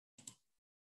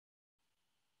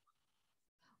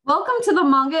Welcome to the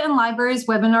Manga in Libraries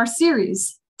webinar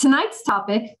series. Tonight's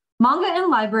topic, Manga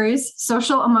in Libraries,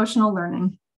 Social Emotional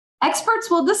Learning. Experts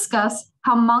will discuss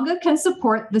how manga can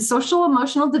support the social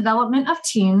emotional development of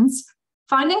teens,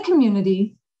 finding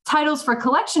community, titles for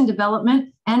collection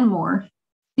development, and more.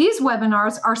 These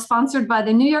webinars are sponsored by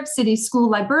the New York City School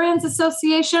Librarians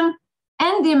Association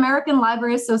and the American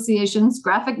Library Association's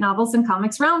Graphic Novels and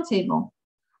Comics Roundtable.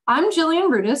 I'm Jillian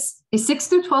Rudis, a 6th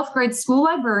through 12th grade school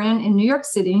librarian in New York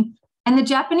City and the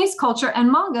Japanese Culture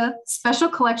and Manga Special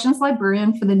Collections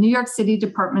Librarian for the New York City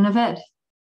Department of Ed.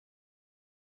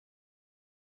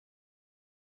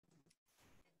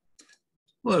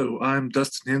 Hello, I'm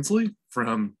Dustin Hensley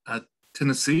from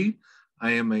Tennessee.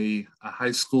 I am a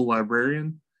high school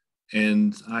librarian,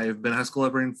 and I have been a high school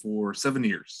librarian for 7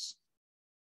 years.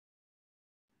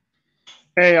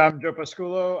 Hey, I'm Joe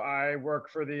Pasculo. I work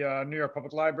for the New York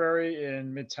Public Library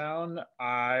in Midtown.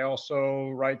 I also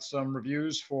write some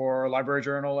reviews for Library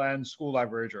Journal and School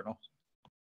Library Journal.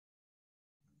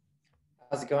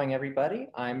 How's it going, everybody?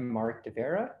 I'm Mark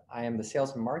DeVera. I am the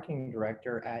Sales and Marketing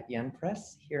Director at Yen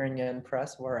Press, here in Yen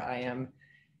Press, where I am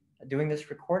doing this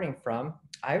recording from.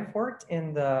 I've worked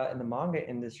in the manga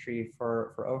industry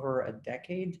for over a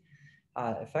decade,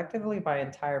 effectively my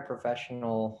entire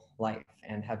professional life,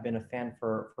 and have been a fan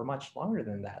for much longer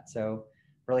than that. So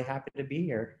really happy to be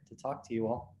here to talk to you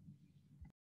all.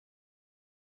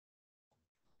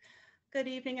 Good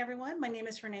evening, everyone. My name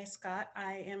is Renee Scott.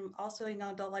 I am also a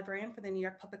young adult librarian for the New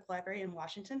York Public Library in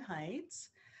Washington Heights.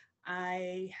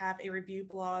 I have a review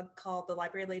blog called The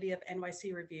Library Lady of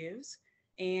NYC Reviews.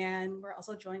 And we're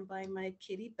also joined by my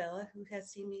kitty, Bella, who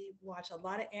has seen me watch a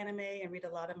lot of anime and read a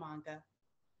lot of manga.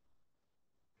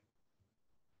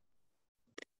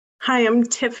 Hi, I'm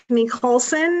Tiffany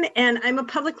Colson, and I'm a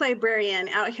public librarian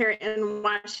out here in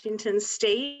Washington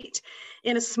State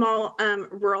in a small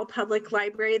rural public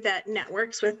library that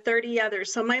networks with 30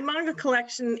 others. So my manga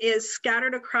collection is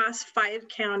scattered across 5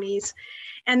 counties.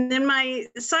 And then my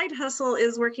side hustle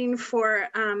is working for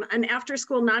an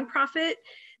after-school nonprofit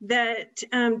that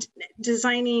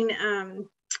designing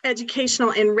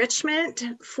educational enrichment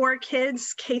for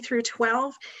kids K through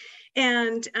 12.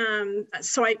 And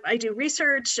so I do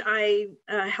research, I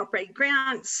help write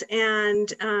grants,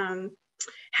 and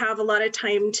have a lot of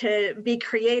time to be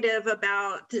creative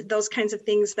about those kinds of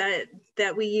things that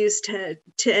we use to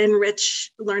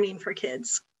enrich learning for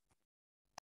kids.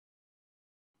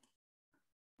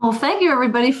 Well, thank you,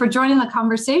 everybody, for joining the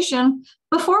conversation.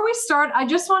 Before we start, I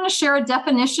just want to share a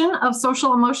definition of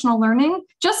social emotional learning,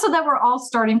 just so that we're all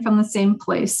starting from the same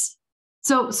place.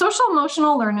 So social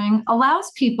emotional learning allows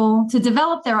people to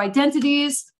develop their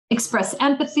identities, express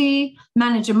empathy,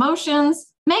 manage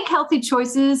emotions, make healthy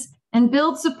choices, and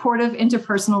build supportive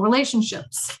interpersonal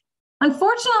relationships.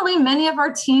 Unfortunately, many of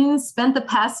our teens spent the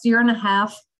past year and a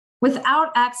half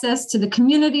without access to the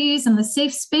communities and the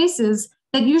safe spaces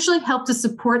that usually help to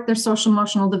support their social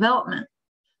emotional development.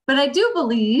 But I do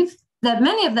believe that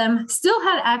many of them still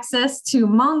had access to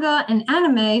manga and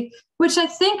anime, which I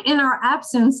think in our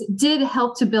absence did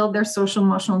help to build their social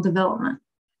emotional development.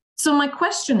 So my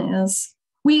question is,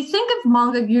 we think of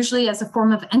manga usually as a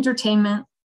form of entertainment,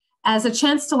 as a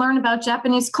chance to learn about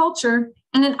Japanese culture,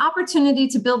 and an opportunity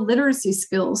to build literacy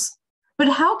skills. But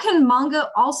how can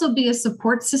manga also be a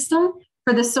support system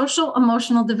for the social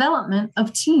emotional development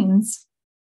of teens?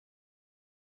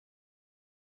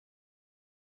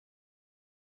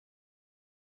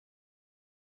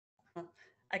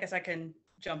 I guess I can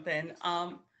jump in.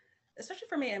 Especially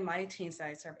for me in my teen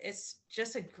side serve, it's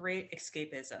just a great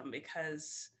escapism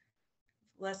because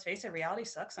let's face it, reality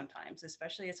sucks sometimes,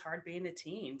 especially it's hard being a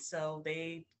teen. So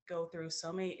they go through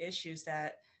so many issues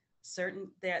that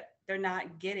they're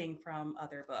not getting from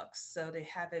other books. So they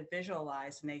have it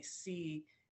visualized and they see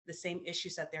the same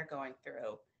issues that they're going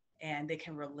through and they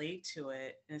can relate to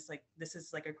it. And it's like, this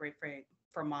is like a great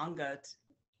for manga,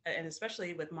 and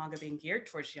especially with manga being geared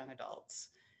towards young adults.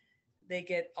 They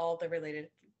get all the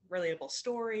relatable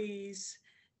stories,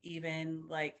 even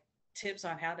like tips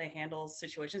on how to handle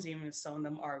situations, even if some of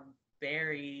them are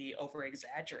very over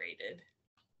exaggerated.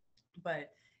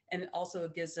 And it also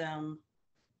gives them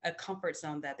a comfort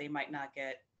zone that they might not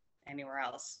get anywhere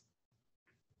else.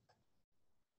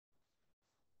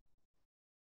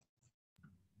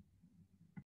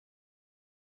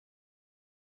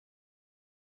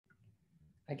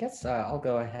 I guess I'll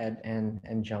go ahead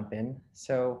and jump in.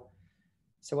 So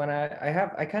when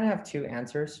I kind of have 2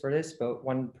 answers for this, but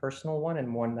one personal one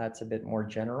and one that's a bit more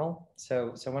general.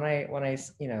 So when I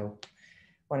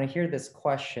hear this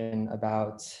question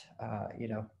about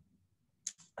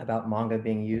about manga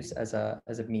being used as a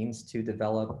means to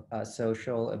develop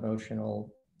social,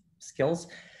 emotional, skills,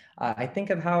 I think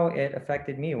of how it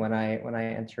affected me when I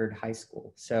entered high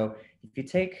school. So if you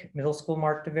take middle school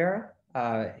Mark Devera,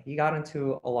 he got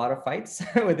into a lot of fights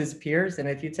with his peers. And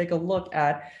if you take a look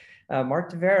at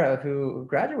Mark Devera, who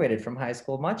graduated from high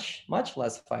school, much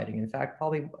less fighting. In fact,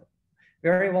 probably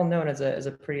very well known as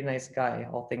a pretty nice guy,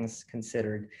 all things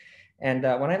considered. And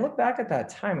when I look back at that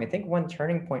time, I think one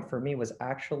turning point for me was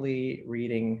actually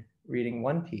reading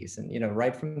One Piece. And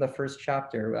right from the first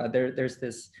chapter, there's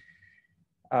this,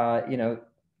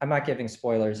 I'm not giving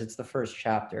spoilers, it's the first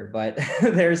chapter, but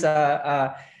there's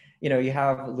you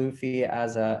have Luffy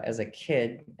as a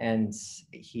kid, and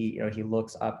he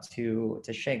looks up to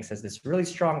Shanks as this really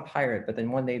strong pirate. But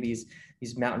then one day these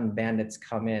mountain bandits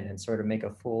come in and sort of make a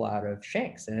fool out of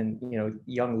Shanks. And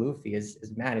young Luffy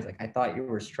is mad. He's like, I thought you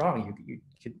were strong. You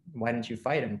could, why didn't you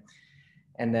fight him?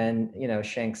 And then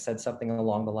Shanks said something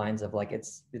along the lines of like,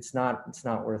 it's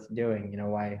not worth doing.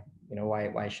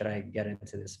 Why should I get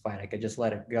into this fight? I could just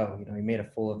let it go. He made a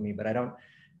fool of me, but I don't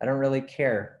really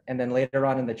care. And then later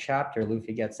on in the chapter,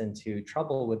 Luffy gets into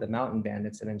trouble with the mountain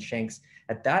bandits, and then Shanks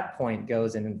at that point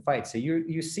goes in and fights. So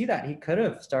you see that he could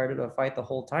have started a fight the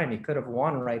whole time. He could have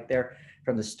won right there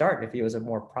from the start if he was a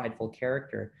more prideful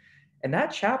character. And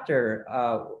that chapter,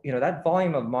 that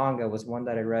volume of manga was one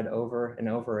that I read over and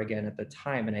over again at the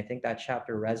time. And I think that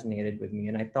chapter resonated with me.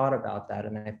 And I thought about that,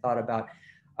 and I thought about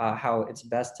how it's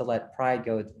best to let pride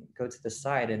go to the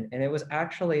side. And it was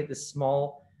actually this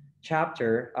small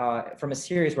chapter from a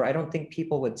series where I don't think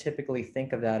people would typically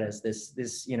think of that as this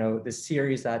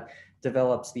series that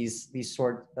develops these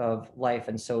sort of life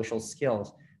and social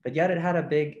skills, but yet it had a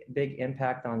big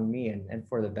impact on me and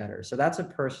for the better. So that's a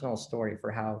personal story for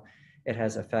how it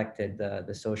has affected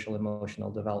the social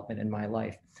emotional development in my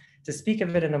life. To speak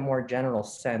of it in a more general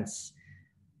sense,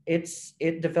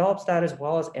 it develops that as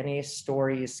well as any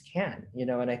stories can,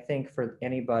 and I think for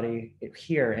anybody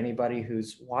here, anybody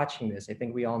who's watching this, I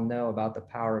think we all know about the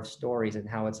power of stories and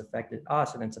how it's affected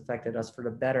us, and it's affected us for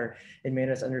the better. It made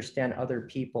us understand other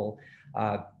people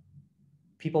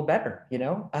better,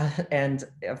 and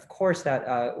of course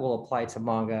that will apply to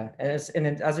manga as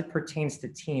it pertains to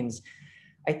teens.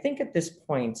 I think at this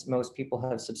point, most people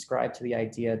have subscribed to the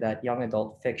idea that young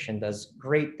adult fiction does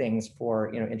great things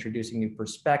for introducing new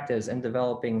perspectives and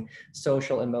developing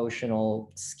social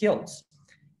emotional skills.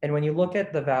 And when you look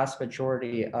at the vast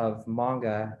majority of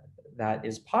manga that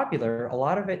is popular, a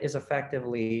lot of it is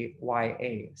effectively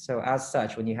YA. So as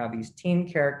such, when you have these teen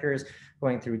characters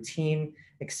going through teen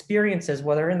experiences,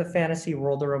 whether in the fantasy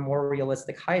world or a more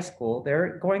realistic high school,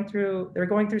 they're going through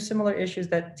similar issues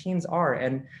that teens are,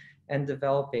 and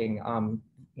developing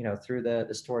through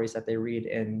the stories that they read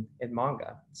in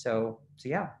manga. So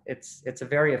yeah, it's a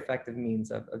very effective means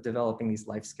of developing these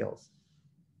life skills.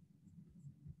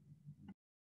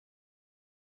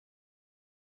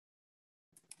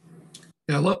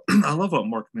 Yeah, I love what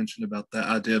Mark mentioned about that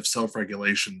idea of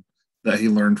self-regulation that he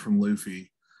learned from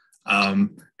Luffy.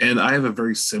 And I have a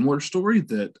very similar story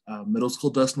that middle school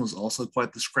Dustin was also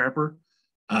quite the scrapper.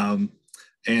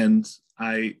 And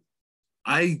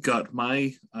I got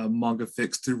my manga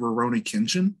fix through Rurouni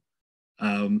Kenshin.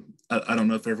 I don't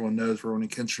know if everyone knows Rurouni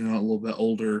Kenshin, a little bit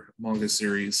older manga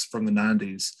series from the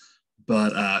 90s,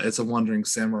 but it's a wandering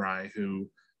samurai who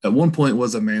at one point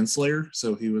was a manslayer.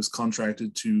 So he was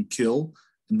contracted to kill,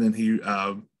 and then he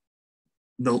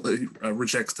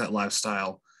rejects that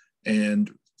lifestyle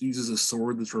and uses a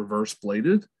sword that's reverse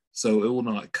bladed. So it will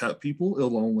not cut people,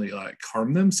 it'll only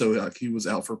harm them. So he was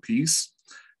out for peace.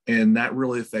 And that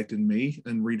really affected me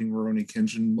in reading Rurouni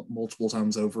Kenshin multiple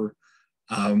times over.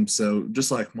 So just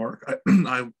like Mark,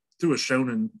 I through a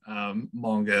shonen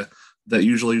manga that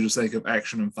usually you just think of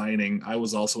action and fighting, I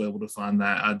was also able to find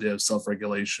that idea of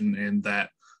self-regulation and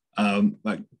that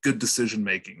good decision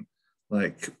making.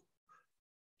 Like,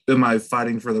 am I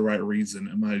fighting for the right reason?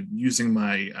 Am I using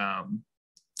my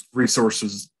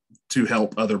resources to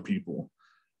help other people?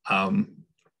 And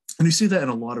you see that in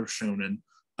a lot of shonen.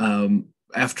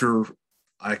 After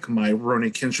my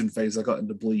Rurouni Kenshin phase, I got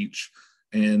into Bleach,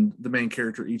 and the main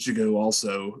character Ichigo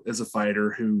also is a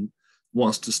fighter who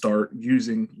wants to start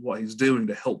using what he's doing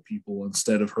to help people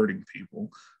instead of hurting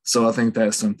people. So I think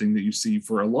that's something that you see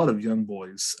for a lot of young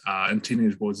boys and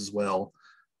teenage boys as well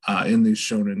in these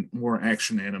shonen, more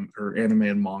action anime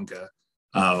and manga.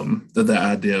 The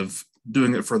idea of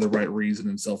doing it for the right reason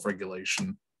and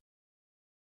self-regulation.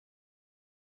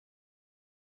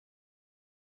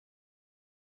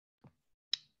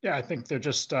 Yeah, I think they're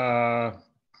just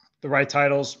the right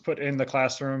titles put in the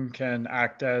classroom can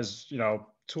act as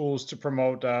tools to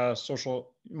promote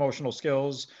social emotional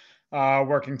skills,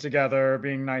 working together,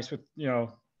 being nice with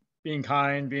being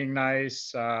kind, being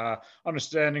nice,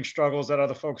 understanding struggles that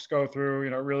other folks go through.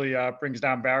 It really brings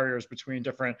down barriers between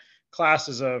different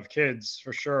classes of kids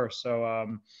for sure. So I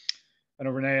know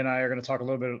Renee and I are going to talk a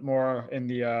little bit more in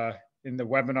the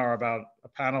webinar about a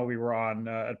panel we were on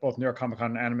at both New York Comic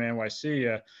Con and Anime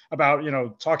NYC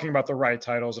about, talking about the right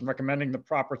titles and recommending the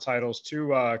proper titles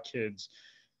to kids.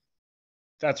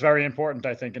 That's very important,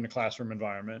 I think, in the classroom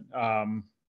environment.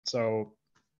 So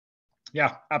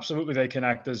yeah, absolutely. They can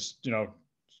act as,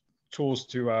 tools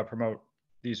to promote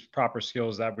these proper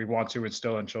skills that we want to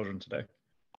instill in children today.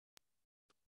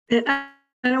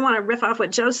 I don't want to riff off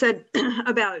what Joe said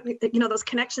about, those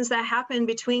connections that happen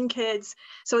between kids.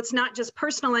 So it's not just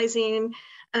personalizing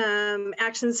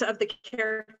actions of the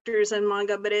characters in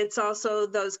manga, but it's also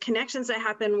those connections that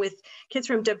happen with kids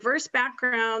from diverse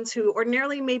backgrounds who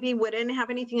ordinarily maybe wouldn't have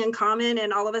anything in common,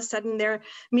 and all of a sudden they're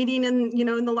meeting in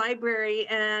the library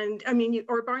and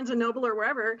or Barnes and Noble or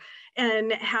wherever,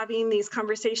 and having these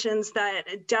conversations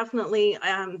that definitely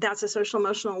that's a social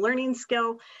emotional learning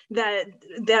skill that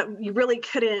you really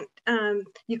couldn't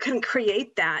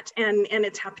create that, and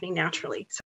it's happening naturally.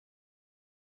 So.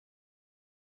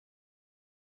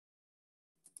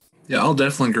 Yeah, I'll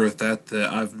definitely agree with that.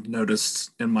 That I've noticed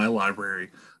in my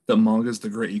library that manga is the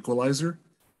great equalizer.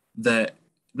 That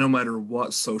no matter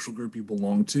what social group you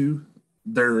belong to,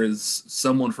 there is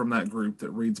someone from that group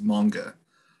that reads manga,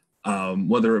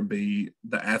 whether it be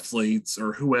the athletes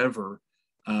or whoever.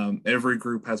 Every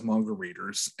group has manga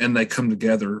readers, and they come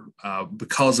together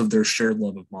because of their shared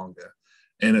love of manga.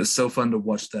 And it's so fun to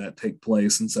watch that take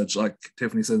place in such, like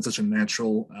Tiffany said, in such a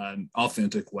natural and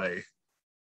authentic way.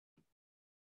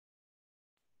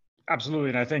 Absolutely.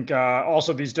 And I think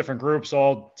also these different groups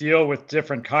all deal with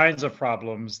different kinds of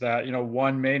problems that,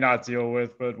 one may not deal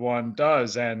with, but one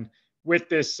does. And with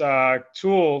this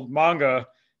tool, manga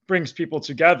brings people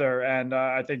together. And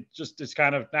I think just it's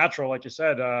kind of natural, like you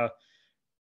said,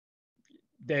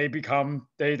 they come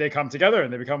together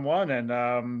and they become one.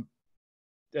 And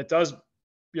it does,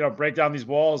 break down these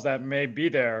walls that may be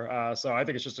there. So I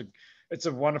think it's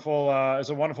a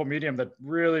wonderful medium that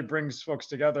really brings folks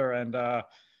together, and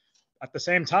at the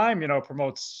same time,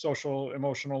 promotes social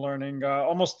emotional learning,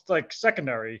 almost like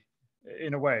secondary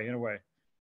in a way.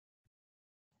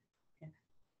 Yeah.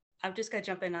 I'm just going to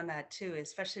jump in on that too,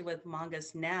 especially with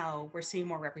mangas now, we're seeing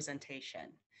more representation,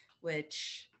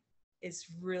 which is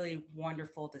really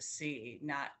wonderful to see,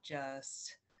 not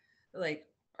just like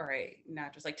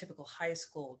typical high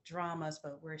school dramas,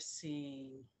 but we're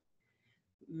seeing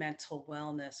mental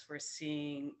wellness, we're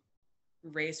seeing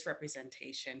race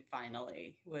representation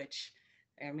finally, which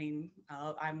I'm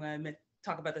going to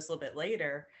talk about this a little bit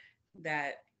later,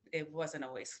 that it wasn't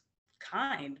always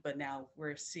kind, but now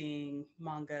we're seeing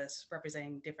mangas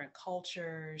representing different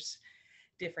cultures,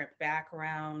 different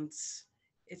backgrounds.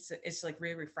 It's like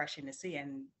really refreshing to see,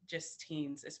 and just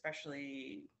teens,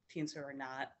 especially teens who are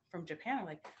not from Japan, are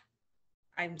like,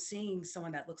 I'm seeing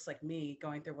someone that looks like me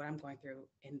going through what I'm going through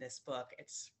in this book.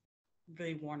 It's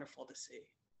really wonderful to see.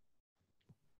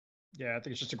 Yeah, I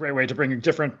think it's just a great way to bring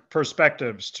different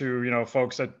perspectives to,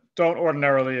 folks that don't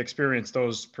ordinarily experience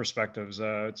those perspectives.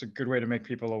 It's a good way to make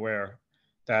people aware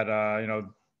that,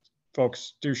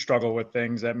 folks do struggle with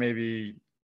things that maybe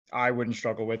I wouldn't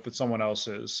struggle with, but someone else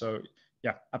is. So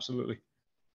yeah, absolutely.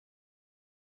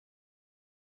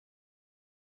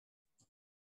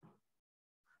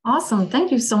 Awesome.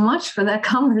 Thank you so much for that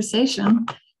conversation.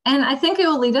 And I think it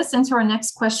will lead us into our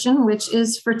next question, which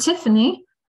is for Tiffany.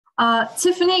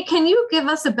 Tiffany, can you give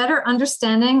us a better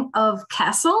understanding of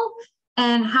CASTLE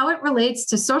and how it relates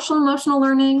to social emotional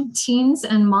learning, teens,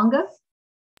 and manga?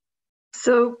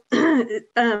 So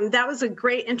that was a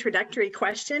great introductory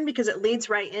question, because it leads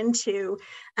right into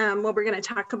what we're going to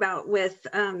talk about with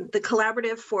the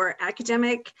Collaborative for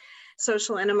Academic,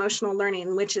 Social, and Emotional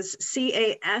Learning, which is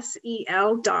CASEL.org.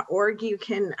 You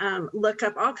can look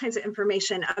up all kinds of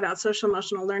information about social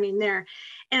emotional learning there.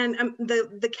 And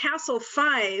the CASTLE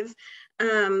 5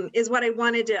 is what I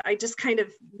wanted to, I just kind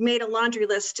of made a laundry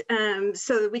list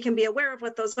so that we can be aware of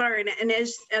what those are. And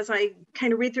as I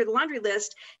kind of read through the laundry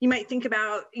list, you might think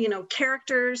about,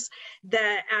 characters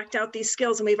that act out these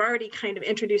skills. And we've already kind of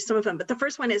introduced some of them. But the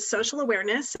first one is social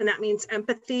awareness. And that means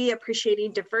empathy,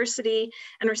 appreciating diversity,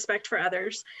 and respect for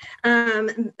others.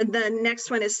 The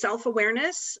next one is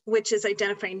self-awareness, which is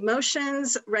identifying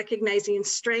emotions, recognizing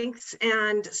strengths,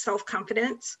 and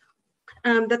self-confidence.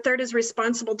 The third is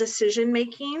responsible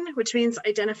decision-making, which means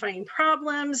identifying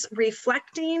problems,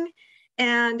 reflecting,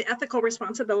 and ethical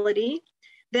responsibility.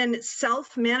 Then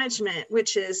self-management,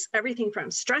 which is everything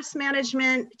from stress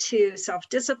management to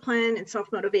self-discipline and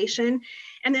self-motivation.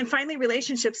 And then finally,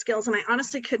 relationship skills. And I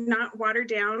honestly could not water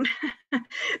down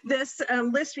this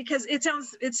list because it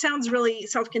sounds really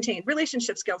self-contained.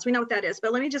 Relationship skills, we know what that is,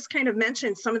 but let me just kind of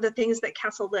mention some of the things that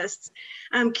CASEL lists.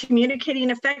 Communicating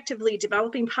effectively,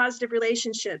 developing positive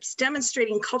relationships,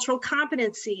 demonstrating cultural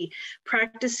competency,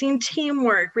 practicing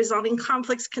teamwork, resolving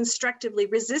conflicts constructively,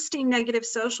 resisting negative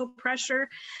social pressure,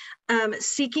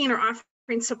 seeking or offering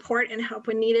support and help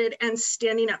when needed, and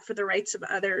standing up for the rights of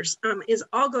others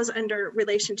all goes under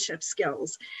relationship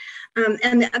skills.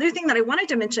 And the other thing that I wanted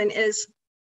to mention is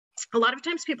a lot of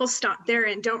times people stop there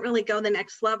and don't really go the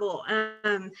next level.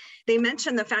 They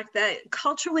mentioned the fact that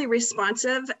culturally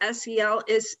responsive SEL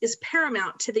is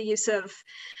paramount to the use of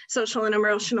social and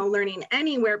emotional learning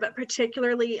anywhere, but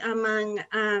particularly among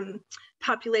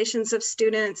populations of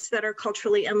students that are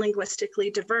culturally and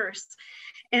linguistically diverse.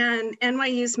 And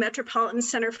NYU's Metropolitan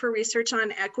Center for Research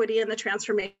on Equity and the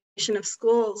Transformation of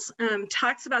Schools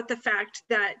talks about the fact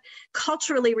that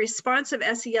culturally responsive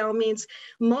SEL means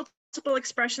multiple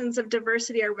expressions of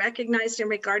diversity are recognized and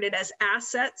regarded as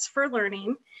assets for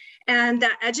learning, and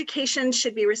that education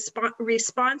should be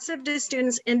responsive to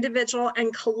students' individual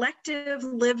and collective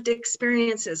lived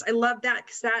experiences. I love that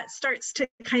because that starts to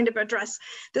kind of address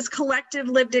this collective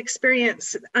lived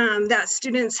experience that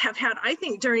students have had, I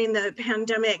think, during the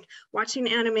pandemic,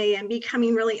 watching anime and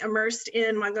becoming really immersed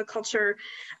in manga culture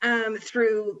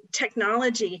through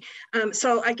technology.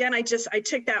 So again, I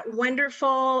took that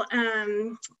wonderful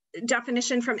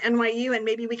definition from NYU, and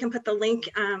maybe we can put the link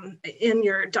in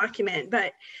your document,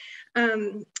 but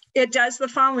it does the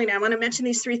following. I want to mention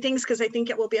these three things because I think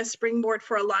it will be a springboard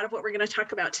for a lot of what we're going to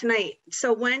talk about tonight.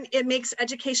 So one, it makes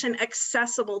education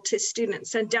accessible to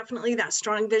students, and definitely that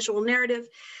strong visual narrative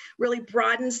really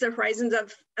broadens the horizons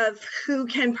of who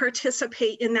can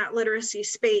participate in that literacy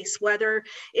space, whether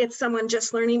it's someone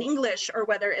just learning English, or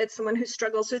whether it's someone who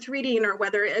struggles with reading, or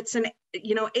whether it's an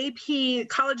AP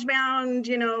college bound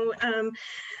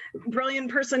brilliant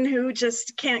person who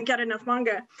just can't get enough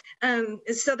manga.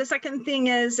 So the second thing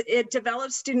is it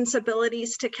develops students'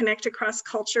 abilities to connect across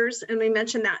cultures, and we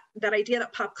mentioned that idea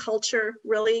that pop culture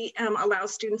really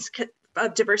allows students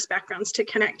of diverse backgrounds to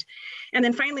connect. And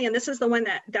then finally, and this is the one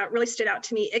that really stood out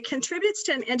to me, it contributes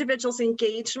to an individual's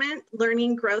engagement,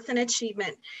 learning, growth, and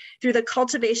achievement through the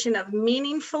cultivation of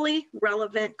meaningfully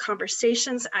relevant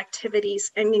conversations,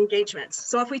 activities, and engagements.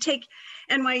 So if we take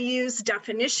NYU's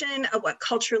definition of what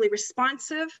culturally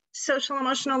responsive social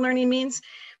emotional learning means,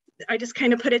 I just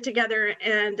kind of put it together,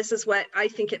 and this is what I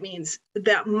think it means: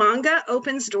 that manga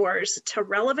opens doors to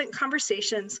relevant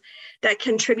conversations that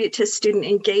contribute to student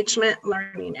engagement,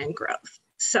 learning, and growth.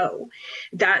 So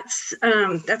that's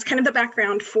kind of the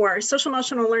background for social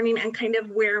emotional learning and kind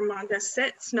of where manga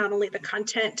sits, not only the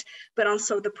content, but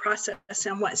also the process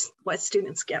and what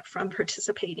students get from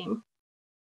participating.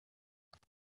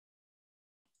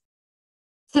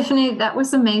 Tiffany, that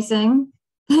was amazing.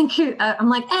 Thank you. I'm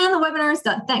like, and the webinar is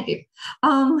done. Thank you.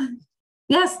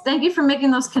 Yes, thank you for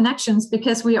making those connections,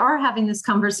 because we are having this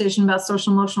conversation about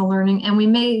social emotional learning, and we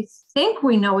may think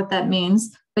we know what that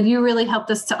means, but you really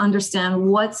helped us to understand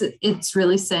what it's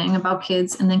really saying about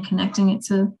kids, and then connecting it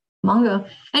to manga.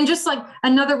 And just like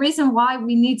another reason why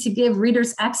we need to give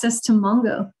readers access to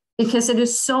manga, because it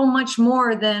is so much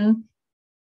more than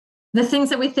the things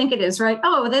that we think it is, right?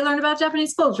 Oh, they learned about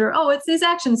Japanese culture. Oh, it's these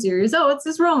action series. Oh, it's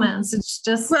this romance. It's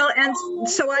just so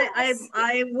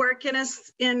I work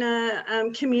in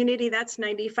a community that's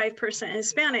 95%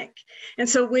 Hispanic, and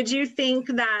so would you think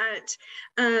that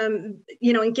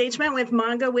engagement with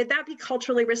manga, would that be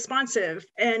culturally responsive?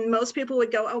 And most people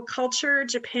would go, oh, culture,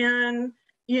 Japan,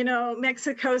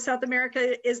 Mexico, South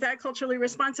America, is that culturally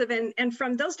responsive? And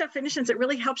from those definitions, it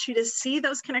really helps you to see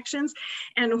those connections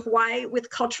and why with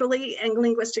culturally and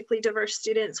linguistically diverse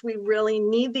students, we really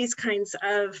need these kinds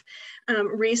of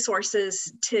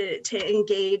resources to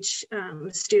engage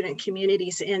student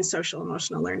communities in social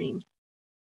emotional learning.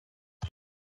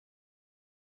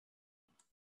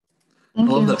 I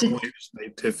love that point you just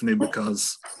made, Tiffany,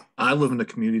 because I live in a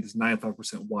community that's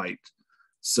 95% white.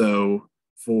 So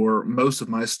for most of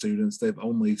my students, they've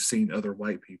only seen other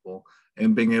white people,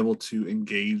 and being able to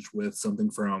engage with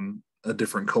something from a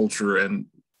different culture and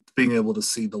being able to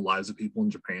see the lives of people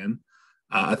in Japan,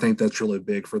 I think that's really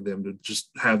big for them to just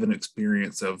have an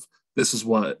experience of this is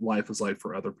what life is like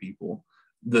for other people.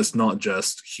 That's not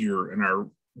just here in our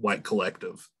white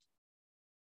collective.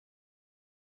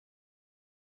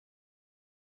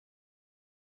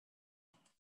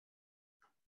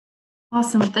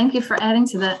 Awesome. Thank you for adding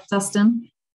to that, Dustin.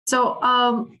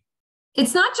 So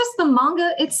it's not just the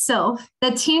manga itself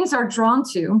that teens are drawn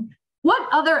to. What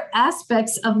other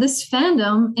aspects of this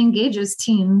fandom engages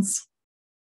teens?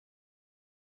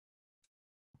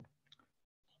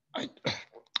 I,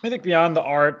 I think beyond the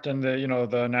art and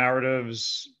the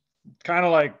narratives, kind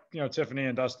of like Tiffany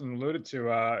and Dustin alluded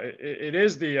to, it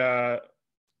is the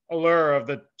allure of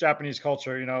the Japanese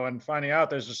culture, and finding out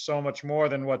there's just so much more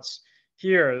than what's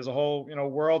here. There's a whole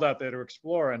world out there to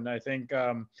explore, and I think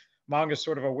manga is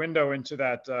sort of a window into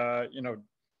that.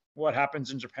 What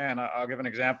happens in Japan. I'll give an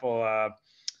example.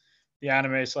 The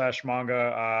anime slash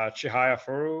manga Chihaya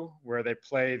Furu, where they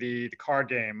play the card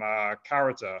game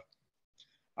Karata.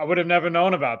 I would have never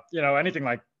known about anything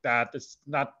like that. It's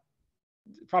not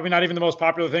probably not even the most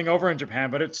popular thing over in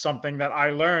Japan, but it's something that I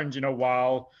learned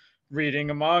while reading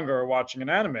a manga or watching an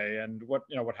anime. And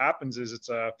what happens is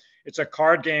it's a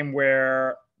card game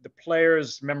where the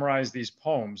players memorize these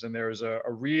poems, and there's a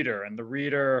reader, and the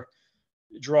reader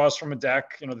draws from a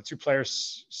deck. The two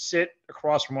players sit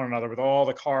across from one another with all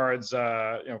the cards,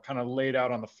 kind of laid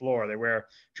out on the floor. They wear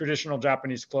traditional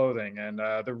Japanese clothing, and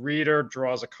the reader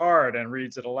draws a card and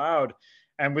reads it aloud.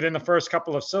 And within the first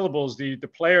couple of syllables, the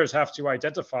players have to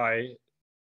identify,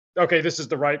 okay, this is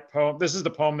the right poem. This is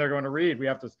the poem they're going to read. We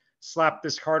have to slap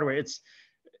this card away. It's,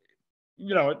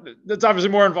 it's obviously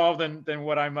more involved than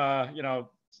what I'm,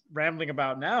 rambling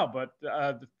about now. But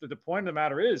the point of the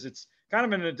matter is, it's kind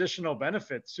of an additional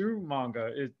benefit to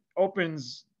manga. It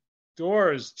opens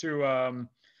doors to,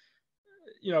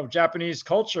 Japanese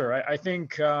culture. I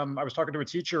think I was talking to a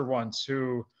teacher once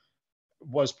who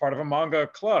was part of a manga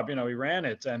club. He ran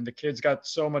it, and the kids got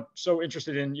so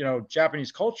interested in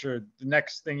Japanese culture. The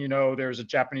next thing there's a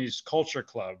Japanese culture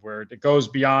club where it goes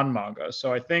beyond manga.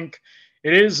 So I think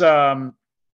it is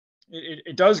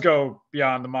it does go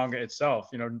beyond the manga itself.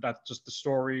 Not just the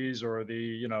stories or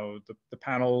the the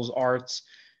panels, arts.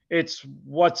 It's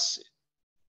what's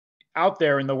out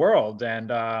there in the world, and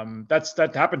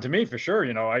that happened to me for sure.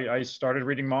 I started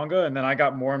reading manga, and then I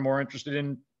got more and more interested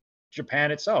in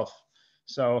Japan itself.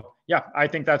 So yeah, I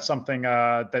think that's something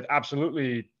that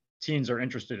absolutely teens are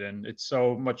interested in. It's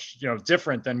so much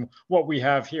different than what we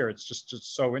have here. It's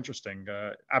just so interesting.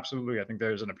 Absolutely, I think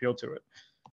there's an appeal to it.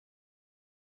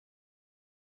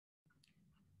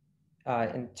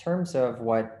 In terms of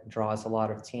what draws a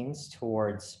lot of teens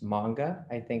towards manga,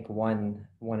 I think one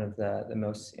of the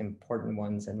most important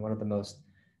ones and one of the most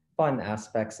fun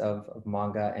aspects of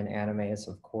manga and anime is,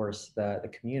 of course, the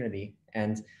community.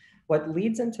 And what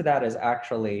leads into that is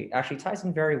actually ties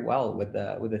in very well with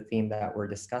the theme that we're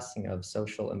discussing of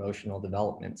social emotional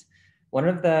development. One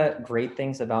of the great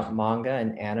things about manga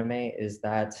and anime is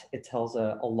that it tells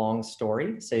a long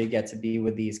story. So you get to be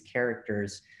with these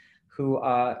characters who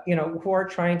who are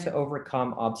trying to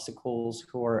overcome obstacles,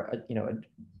 who are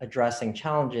addressing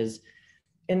challenges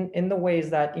in the ways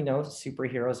that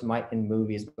superheroes might in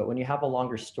movies. But when you have a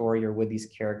longer story, you're with these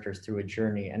characters through a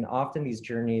journey, and often these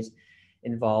journeys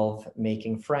involve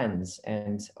making friends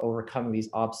and overcoming these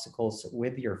obstacles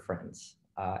with your friends,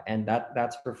 and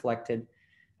that's reflected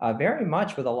very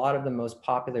much with a lot of the most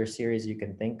popular series you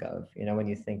can think of. When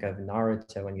you think of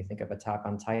Naruto, when you think of Attack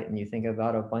on Titan, you think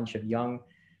about a bunch of young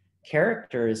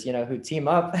characters who team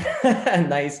up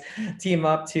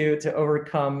to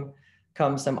overcome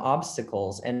some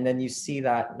obstacles. And then you see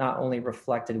that not only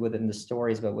reflected within the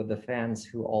stories, but with the fans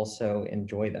who also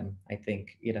enjoy them. I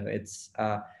think it's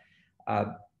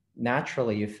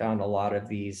naturally you found a lot of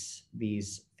these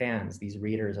fans, these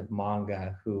readers of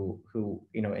manga who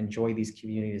enjoy these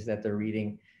communities that they're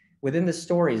reading within the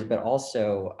stories, but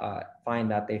also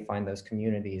find those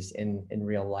communities in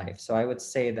real life. So I would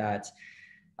say that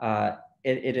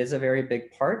it is a very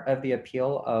big part of the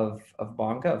appeal of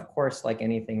manga. Of course, like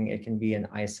anything, it can be an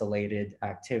isolated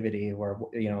activity where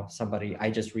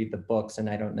I just read the books and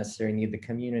I don't necessarily need the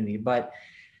community. But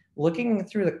looking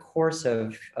through the course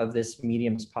of this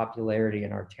medium's popularity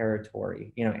in our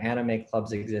territory, anime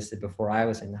clubs existed before I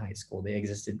was in high school. They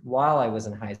existed while I was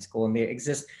in high school, and they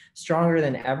exist stronger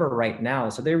than ever right now.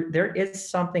 So there is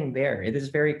something there. It is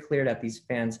very clear that these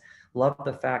fans love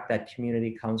the fact that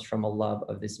community comes from a love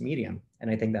of this medium. And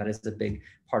I think that is a big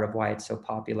part of why it's so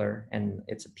popular and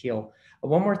its appeal.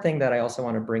 One more thing that I also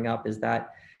want to bring up is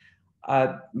that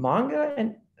manga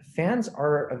and fans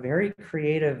are a very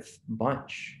creative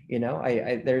bunch.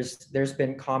 There's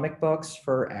been comic books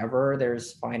forever.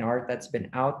 There's fine art that's been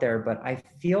out there, but I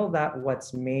feel that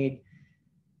what's made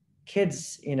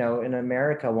kids, in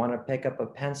America want to pick up a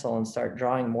pencil and start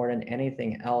drawing more than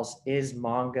anything else is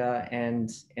manga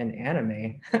and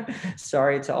anime.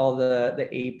 Sorry to all the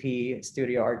AP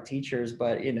studio art teachers,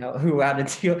 but who had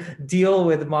to deal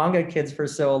with manga kids for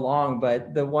so long.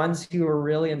 But the ones who are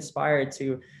really inspired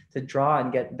to draw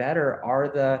and get better are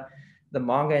the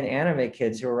manga and anime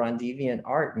kids who are on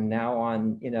DeviantArt and now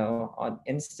on, on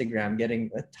Instagram,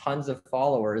 getting tons of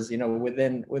followers,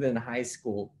 within high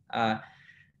school.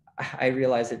 I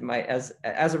realize it might, as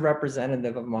a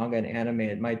representative of manga and anime,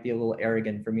 it might be a little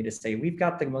arrogant for me to say we've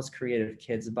got the most creative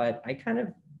kids, but I kind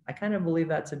of believe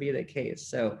that to be the case.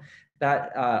 So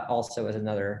that also is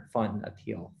another fun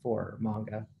appeal for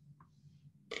manga.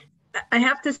 I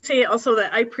have to say also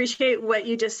that I appreciate what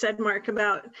you just said, Mark,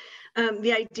 about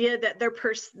the idea that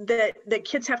that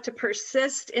kids have to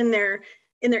persist in their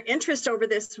interest over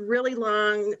this really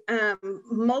long,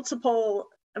 multiple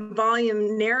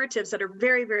volume narratives that are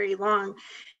very, very long.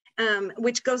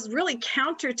 Which goes really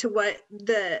counter to what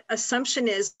the assumption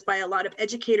is by a lot of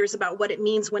educators about what it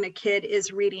means when a kid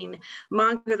is reading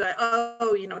manga, that,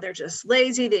 they're just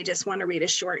lazy. They just want to read a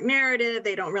short narrative.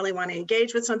 They don't really want to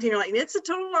engage with something. You're like, it's a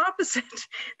total opposite.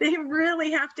 They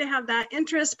really have to have that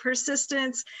interest,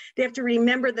 persistence. They have to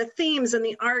remember the themes and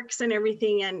the arcs and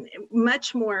everything, and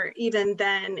much more even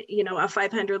than, a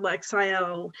 500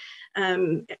 Lexile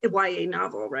YA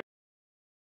novel, right?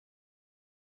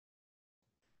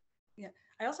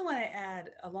 I also want to add,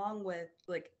 along with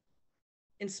like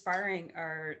inspiring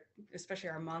especially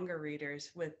our manga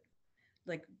readers with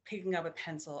like picking up a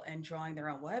pencil and drawing their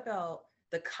own web out,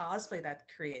 the cosplay that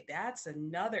create, that's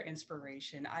another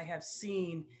inspiration. I have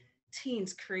seen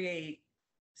teens create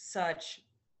such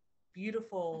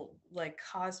beautiful like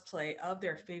cosplay of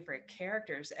their favorite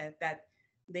characters and that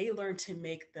they learn to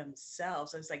make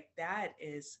themselves. It's like, that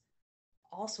is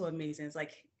also amazing. It's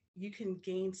like, you can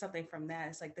gain something from that.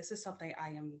 It's like, this is something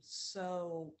I am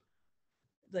so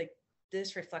like,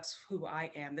 this reflects who I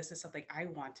am. This is something I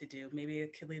want to do. Maybe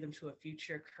it could lead them to a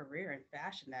future career in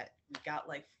fashion, that we got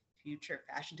like future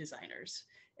fashion designers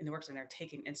in the works and they're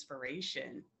taking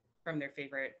inspiration from their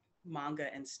favorite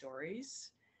manga and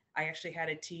stories. I actually had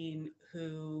a teen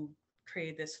who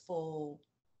created this full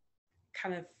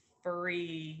kind of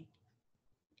furry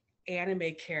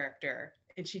anime character,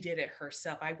 and she did it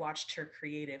herself. I watched her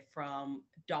create it from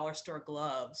dollar store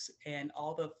gloves and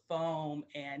all the foam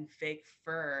and fake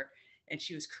fur, and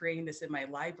she was creating this in my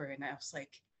library, and I was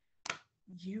like,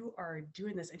 you are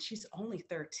doing this, and she's only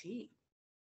 13.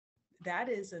 That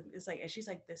is it's like, and she's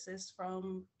like, this is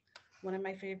from one of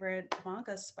my favorite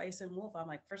mangas, Spice and Wolf. I'm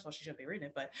like, first of all, she shouldn't be reading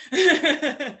it, but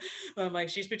I'm like,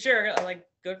 she's mature. I'm like,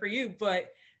 good for you. But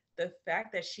the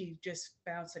fact that she just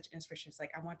found such inspiration, it's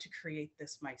like, I want to create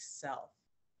this myself.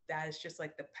 That is just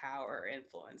like the power or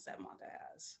influence that manga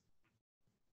has.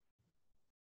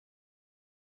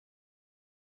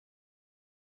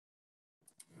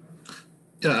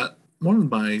 Yeah, one of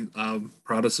my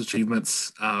proudest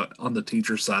achievements on the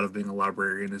teacher side of being a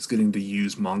librarian is getting to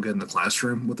use manga in the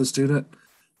classroom with a student.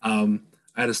 I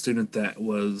had a student that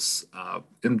was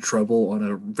in trouble on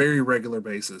a very regular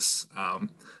basis,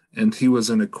 and he was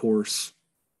in a course.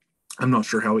 I'm not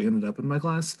sure how he ended up in my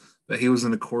class, but he was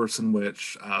in a course in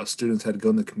which students had to go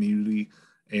in the community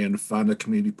and find a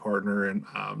community partner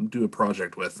and do a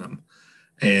project with them.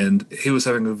 And he was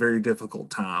having a very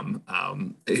difficult time.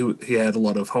 He had a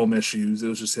lot of home issues. It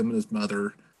was just him and his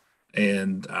mother,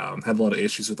 and had a lot of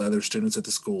issues with other students at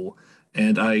the school.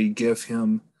 And I give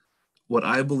him what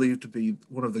I believe to be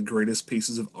one of the greatest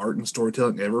pieces of art and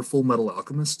storytelling ever, Full Metal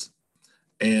Alchemist.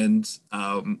 And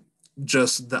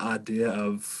just the idea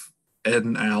of Ed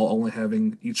and Al only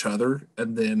having each other,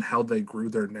 and then how they grew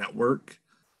their network,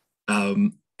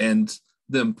 and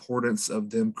the importance of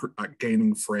them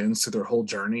gaining friends through their whole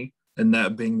journey, and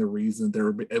that being the reason they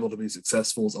were able to be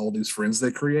successful as all these friends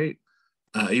they create.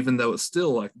 Even though it's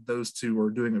still like those two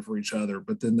are doing it for each other,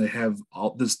 but then they have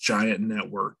all this giant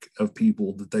network of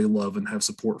people that they love and have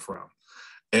support from.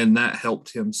 And that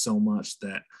helped him so much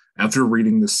that after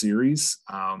reading the series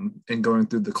and going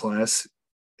through the class,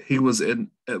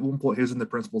 at one point, he was in the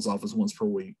principal's office once per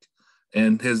week.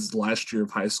 And his last year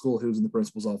of high school, he was in the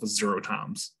principal's office 0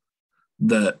 times.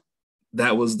 That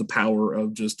was the power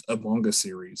of just a manga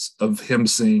series, of him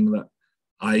seeing that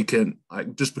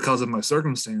just because of my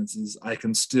circumstances, I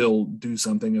can still do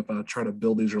something if I try to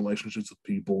build these relationships with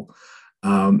people.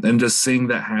 And just seeing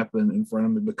that happen in front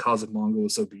of me because of manga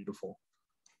was so beautiful.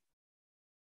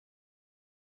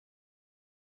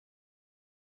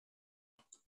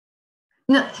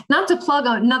 Not to plug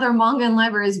another Manga and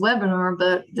Libraries webinar,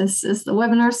 but this is the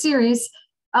webinar series.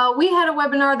 We had a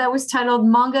webinar that was titled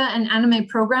Manga and Anime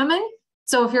Programming.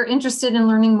 So if you're interested in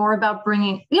learning more about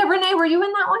Renee, were you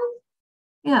in that one?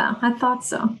 Yeah, I thought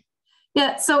so.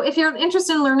 Yeah, so if you're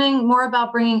interested in learning more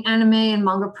about bringing anime and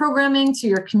manga programming to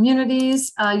your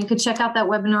communities, you could check out that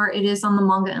webinar. It is on the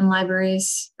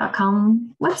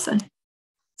mangaandlibraries.com website.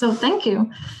 So thank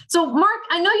you. So Mark,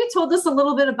 I know you told us a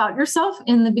little bit about yourself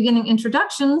in the beginning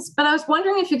introductions, but I was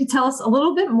wondering if you could tell us a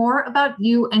little bit more about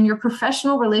you and your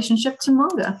professional relationship to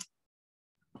manga.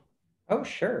 Oh,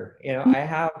 sure. I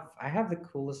have the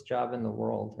coolest job in the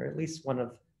world, or at least one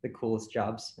of the coolest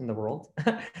jobs in the world.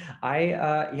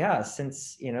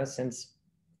 Since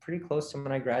pretty close to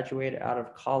when I graduated out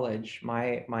of college,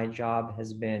 my job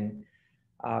has been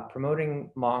promoting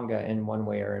manga in one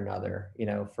way or another.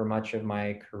 For much of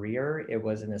my career, it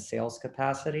was in a sales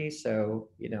capacity. So,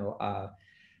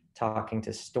 talking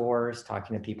to stores,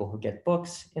 talking to people who get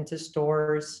books into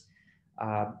stores,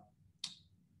 uh,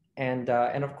 and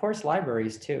of course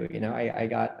libraries too. I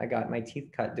got my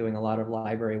teeth cut doing a lot of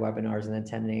library webinars and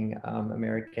attending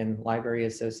American Library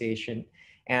Association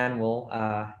annual.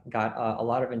 Got a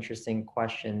lot of interesting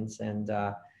questions and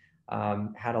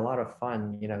had a lot of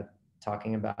fun.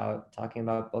 Talking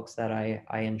about books that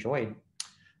I enjoyed.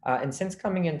 And since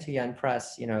coming into Yen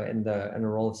Press, in the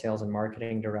role of sales and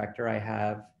marketing director,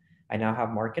 I now have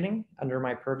marketing under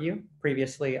my purview.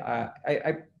 Previously,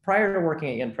 I prior to working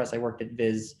at Yen Press, I worked at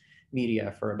Viz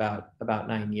Media for about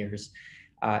 9 years,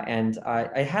 and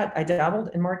I dabbled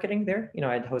in marketing there.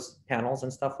 I'd host panels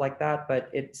and stuff like that, but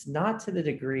it's not to the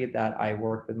degree that I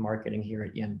work with marketing here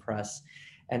at Yen Press.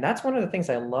 And that's one of the things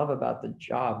I love about the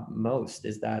job most,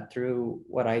 is that through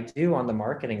what I do on the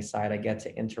marketing side, I get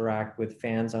to interact with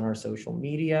fans on our social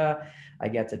media. I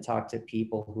get to talk to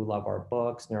people who love our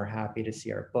books and are happy to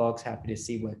see our books, happy to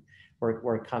see what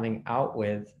we're coming out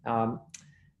with.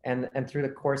 And through the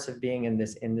course of being in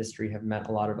this industry, have met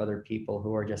a lot of other people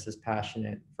who are just as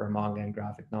passionate for manga and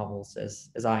graphic novels as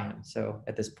I am. So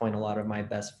at this point, a lot of my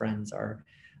best friends are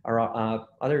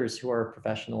others who are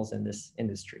professionals in this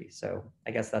industry. So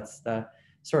I guess that's the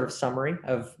sort of summary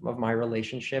of my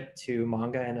relationship to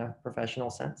manga in a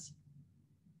professional sense.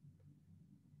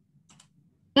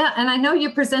 Yeah, and I know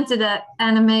you presented at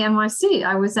Anime NYC.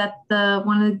 I was at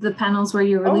one of the panels where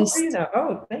you released.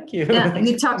 Oh, thank you. Yeah,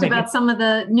 you talked about some of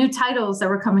the new titles that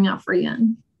were coming out for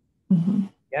Yen. Mm-hmm.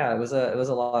 Yeah, it was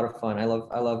a lot of fun. I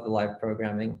love the live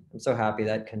programming. I'm so happy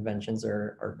that conventions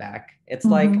are back. It's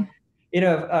like, like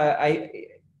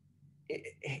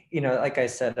I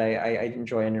said, I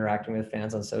enjoy interacting with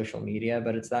fans on social media,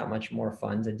 but it's that much more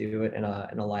fun to do it in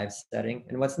a live setting.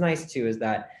 And what's nice too is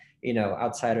that,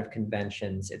 outside of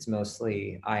conventions, it's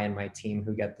mostly I and my team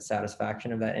who get the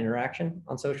satisfaction of that interaction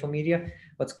on social media.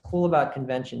 What's cool about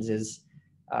conventions is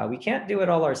we can't do it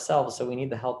all ourselves, so we need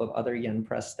the help of other Yen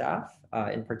Press staff,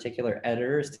 in particular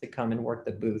editors, to come and work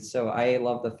the booth. So I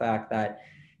love the fact that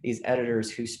these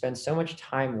editors who spend so much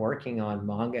time working on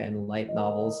manga and light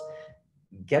novels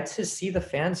get to see the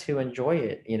fans who enjoy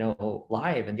it,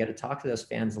 live, and get to talk to those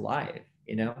fans live.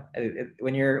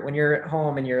 When you're at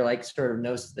home and you're like sort of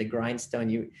nose to the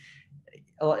grindstone,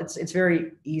 it's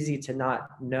very easy to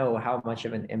not know how much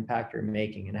of an impact you're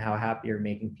making and how happy you're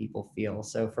making people feel.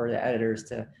 So for the editors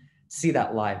to see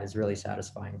that live is really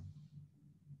satisfying.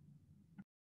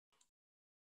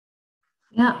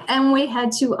 Yeah, and we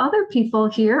had two other people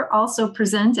here also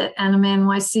present at Anime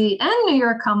NYC and New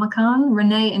York Comic Con,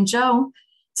 Renee and Joe.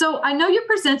 So I know you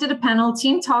presented a panel,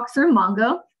 Teen Talk Through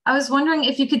Manga. I was wondering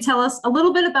if you could tell us a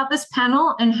little bit about this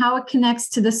panel and how it connects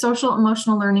to the social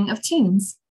emotional learning of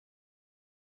teens.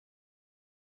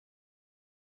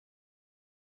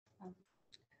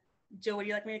 Joe, would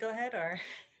you like me to go ahead, or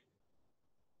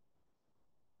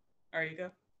you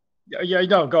go? Yeah,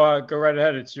 no, go right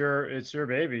ahead. It's your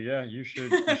baby. Yeah, you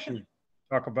should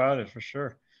talk about it for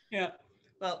sure. Yeah.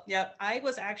 Well, yeah, I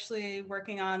was actually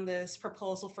working on this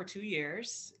proposal for 2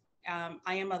 years.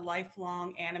 I am a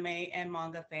lifelong anime and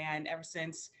manga fan ever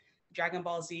since Dragon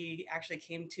Ball Z actually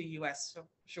came to US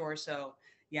shore. So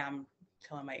yeah, I'm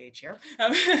telling my age here.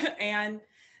 And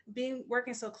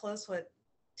working so close with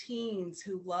teens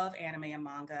who love anime and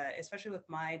manga, especially with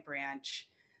my branch,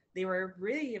 they were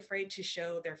really afraid to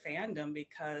show their fandom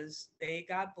because they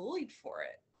got bullied for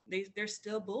it. There's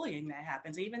still bullying that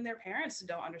happens. Even their parents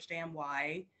don't understand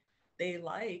why they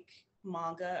like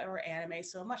manga or anime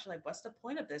so much. Like, what's the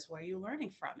point of this? What are you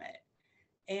learning from it?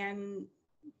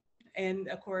 And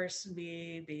of course,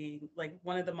 me being like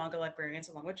one of the manga librarians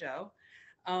along with Joe,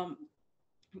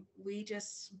 we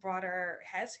just brought our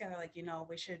heads together, like,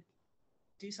 we should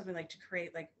do something like to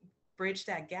create, like, bridge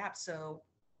that gap so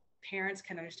parents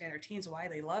can understand their teens, why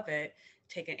they love it,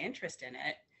 take an interest in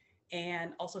it,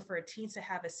 and also for teens to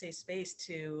have a safe space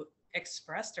to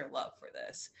express their love for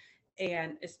this.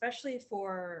 And especially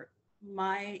for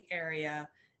my area,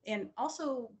 and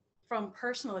also from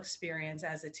personal experience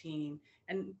as a teen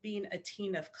and being a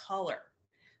teen of color,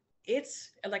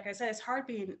 it's, like I said, it's hard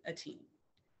being a teen.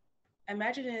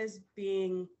 imagine it as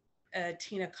being a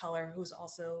teen of color who's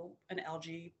also an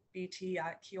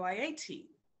LGBTQIA teen.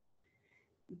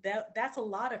 That's a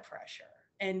lot of pressure,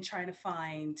 and trying to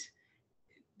find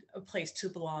a place to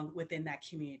belong within that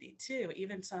community too.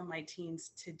 Even some of my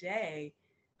teens today,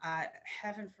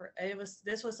 haven't for it was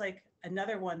this was like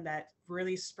another one that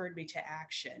really spurred me to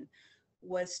action.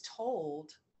 Was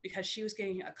told because she was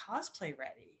getting a cosplay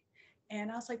ready,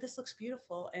 and I was like, "This looks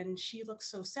beautiful," and she looked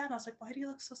so sad. And I was like, "Why do you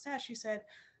look so sad?" She said,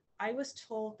 "I was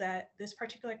told that this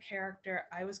particular character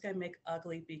I was going to make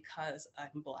ugly because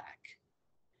I'm Black,"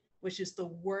 which is the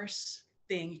worst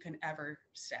thing you can ever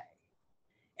say.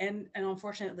 And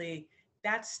unfortunately,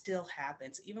 that still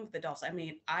happens even with adults. I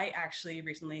mean, I actually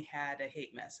recently had a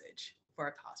hate message for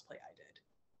a cosplay I did,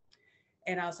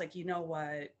 and I was like, you know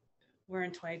what, we're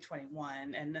in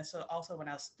 2021, and this also when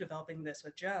I was developing this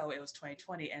with Joe, it was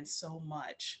 2020, and so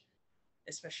much,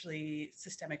 especially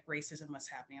systemic racism was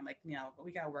happening. I'm like,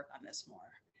 we got to work on this more.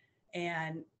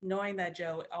 And knowing that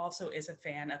Joe also is a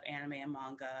fan of anime and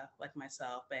manga like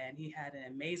myself, and he had an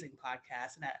amazing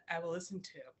podcast, and I will listen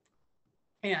to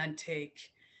and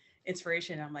take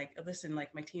inspiration. I'm like, listen,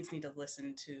 like my teens need to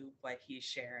listen to what he's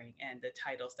sharing and the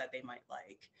titles that they might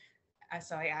like.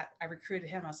 So I recruited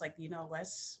him. I was like,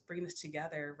 let's bring this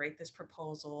together, write this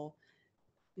proposal,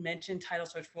 mention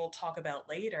titles, which we'll talk about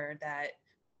later, that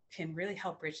can really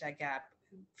help bridge that gap,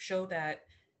 show that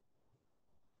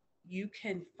you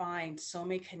can find so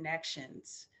many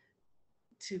connections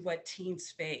to what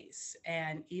teens face.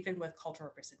 And even with cultural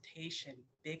representation,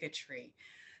 bigotry,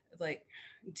 like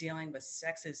dealing with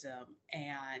sexism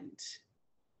and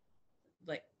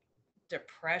like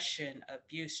depression,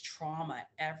 abuse, trauma,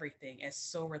 everything is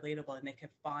so relatable, and they can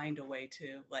find a way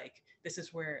to like, this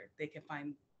is where they can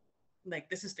find, like,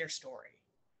 this is their story.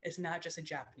 It's not just a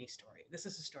Japanese story. This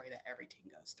is a story that every teen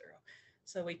goes through.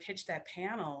 So we pitched that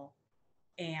panel,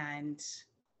 and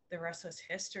the rest was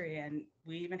history. And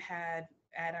we even had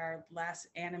at our last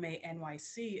Anime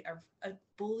NYC, a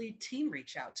bullied teen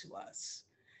reach out to us.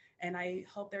 And I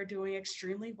hope they're doing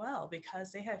extremely well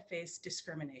because they have faced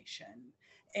discrimination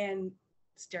and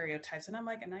stereotypes. And I'm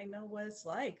like, and I know what it's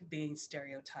like being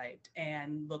stereotyped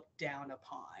and looked down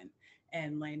upon,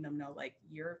 and letting them know, like,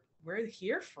 we're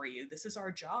here for you. This is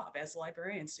our job as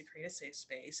librarians, to create a safe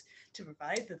space, to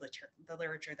provide the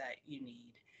literature that you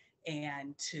need,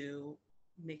 and to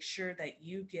make sure that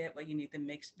you get what you need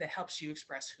that helps you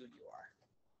express who you are.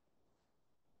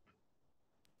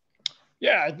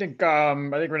 Yeah, I think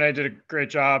Renee did a great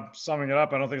job summing it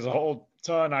up. I don't think there's a whole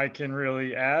ton I can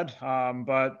really add,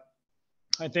 but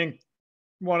I think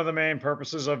one of the main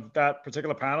purposes of that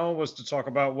particular panel was to talk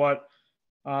about what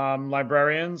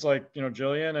librarians like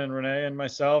Jillian and Renee and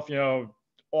myself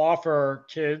offer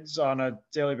kids on a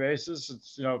daily basis.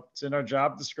 It's in our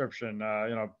job description.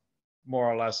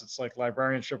 More or less, it's like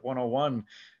librarianship 101.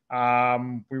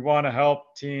 We want to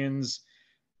help teens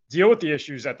deal with the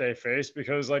issues that they face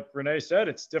because, like Renee said,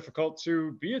 it's difficult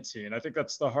to be a teen. I think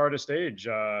that's the hardest age,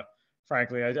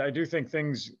 frankly. I do think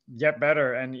things get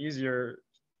better and easier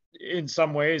in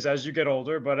some ways as you get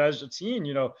older, but as a teen,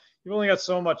 you've only got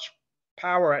so much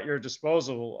power at your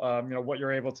disposal, what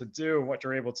you're able to do, what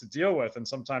you're able to deal with. And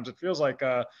sometimes it feels like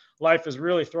life is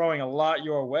really throwing a lot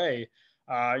your way,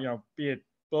 be it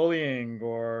bullying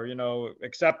or,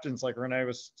 acceptance, like Renee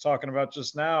was talking about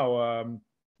just now,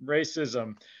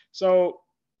 racism. So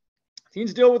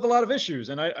teens deal with a lot of issues.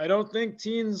 And I don't think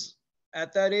teens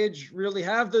at that age really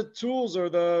have the tools or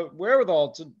the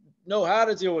wherewithal to know how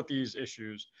to deal with these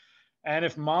issues. And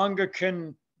if manga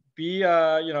can be,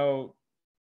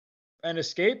 an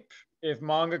escape, if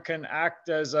manga can act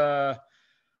as a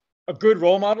good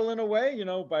role model in a way,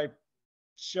 by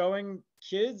showing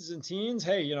kids and teens,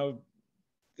 hey,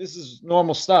 this is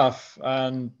normal stuff.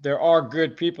 And there are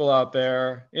good people out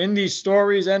there in these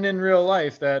stories and in real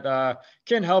life that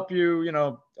can help you,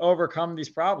 overcome these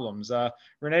problems.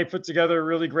 Renee put together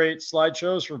really great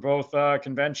slideshows for both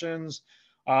conventions.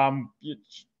 You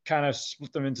kind of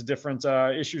split them into different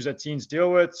issues that teens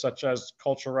deal with, such as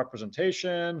cultural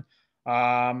representation.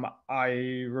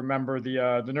 I remember the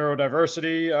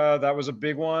neurodiversity, that was a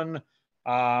big one.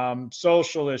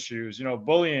 Social issues,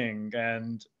 bullying.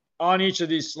 And on each of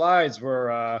these slides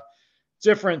were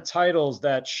different titles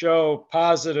that show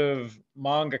positive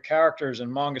manga characters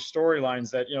and manga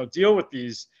storylines that deal with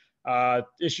these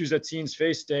issues that teens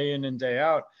face day in and day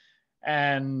out,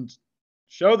 and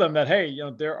show them that, hey,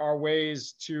 there are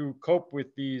ways to cope with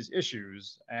these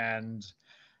issues. And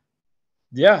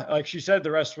yeah, like she said, the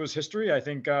rest was history. I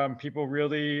think people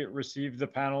really received the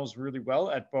panels really well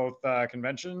at both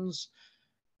conventions,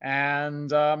 and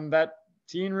that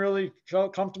teen really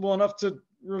felt comfortable enough to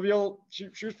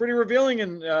she was pretty revealing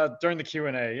during the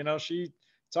Q&A. You know, she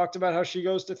talked about how she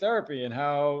goes to therapy and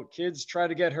how kids try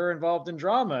to get her involved in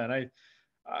drama. And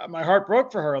my heart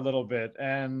broke for her a little bit.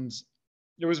 And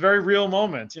it was a very real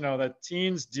moment, you know, that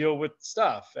teens deal with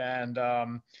stuff. And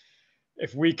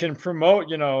if we can promote,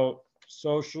 you know,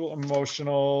 social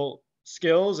emotional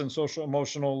skills and social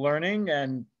emotional learning,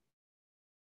 and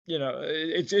you know,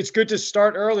 it's good to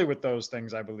start early with those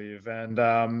things, I believe.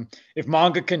 And if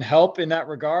manga can help in that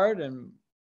regard, and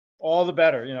all the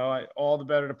better, you know, all the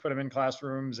better to put them in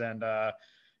classrooms and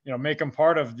you know, make them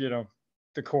part of, you know,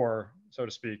 the core, so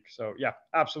to speak. So yeah,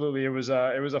 absolutely, it was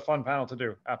a fun panel to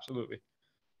do. Absolutely.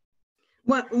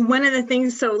 One of the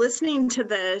things, so listening to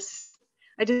this,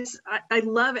 I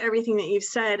love everything that you've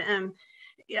said.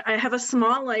 I have a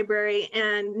small library,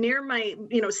 and near my,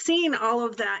 you know, seeing all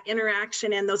of that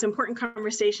interaction and those important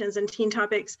conversations and teen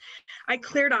topics, I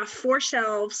cleared off 4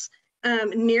 shelves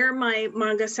near my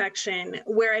manga section,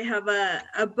 where I have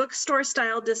a bookstore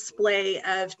style display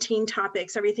of teen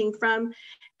topics, everything from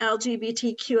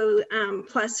LGBTQ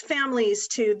plus families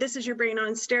to This Is Your Brain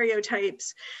on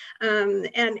Stereotypes. And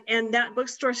that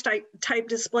bookstore type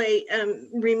display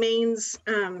remains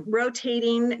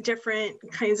rotating different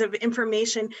kinds of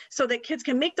information so that kids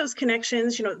can make those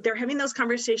connections. You know, they're having those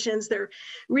conversations, they're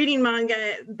reading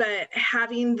manga, but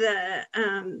having the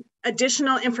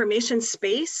additional information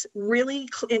space really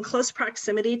in close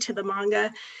proximity to the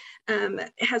manga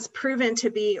has proven to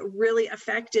be really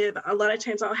effective. A lot of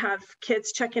times I'll have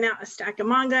kids checking out a stack of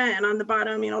manga, and on the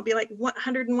bottom, you know, it'll be like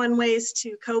 101 ways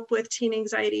to cope with teen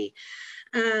anxiety.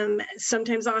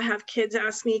 Sometimes I'll have kids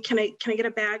ask me, can I get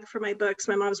a bag for my books?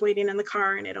 My mom's waiting in the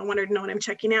car and I don't want her to know what I'm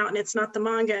checking out. And it's not the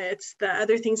manga, it's the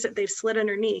other things that they've slid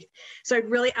underneath. So I'd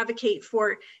really advocate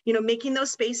for, you know, making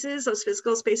those spaces, those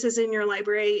physical spaces in your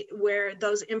library where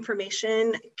those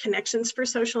information connections for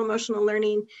social emotional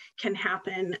learning can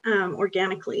happen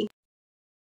organically.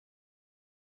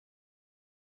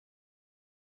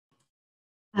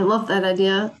 I love that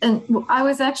idea. And I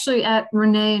was actually at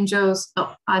Renee and Joe's,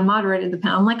 I moderated the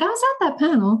panel. I'm like, I was at that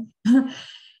panel.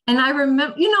 And I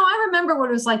remember what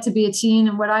it was like to be a teen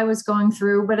and what I was going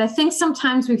through. But I think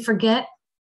sometimes we forget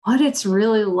what it's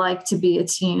really like to be a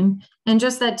teen. And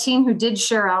just that teen who did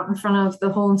share out in front of the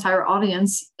whole entire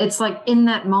audience, it's like in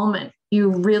that moment, you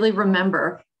really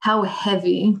remember how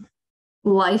heavy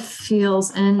life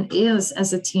feels and is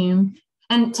as a teen.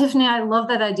 And Tiffany, I love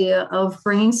that idea of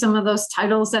bringing some of those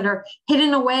titles that are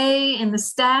hidden away in the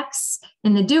stacks,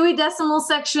 in the Dewey Decimal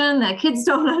section that kids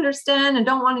don't understand and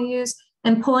don't want to use,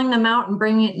 and pulling them out and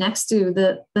bringing it next to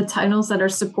the titles that are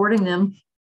supporting them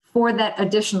for that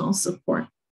additional support.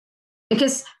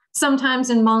 Because sometimes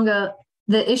in manga,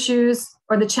 the issues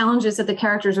or the challenges that the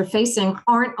characters are facing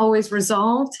aren't always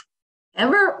resolved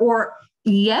ever or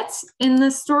yet in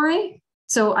the story.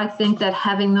 So I think that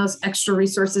having those extra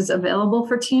resources available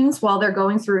for teens while they're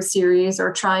going through a series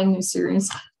or trying new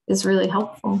series is really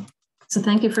helpful. So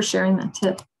thank you for sharing that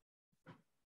tip.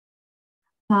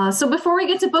 So before we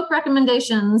get to book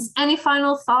recommendations, any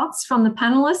final thoughts from the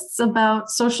panelists about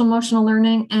social emotional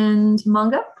learning and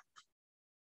manga?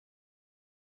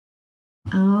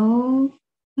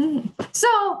 Okay.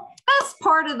 So best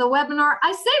part of the webinar,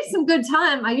 I saved some good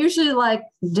time. I usually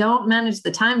don't manage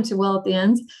the time too well at the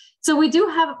end. So we do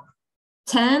have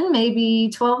 10, maybe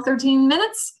 12, 13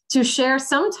 minutes to share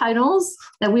some titles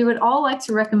that we would all like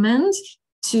to recommend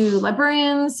to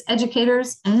librarians,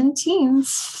 educators, and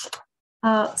teens.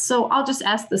 So I'll just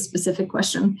ask the specific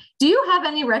question. Do you have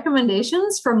any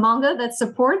recommendations for manga that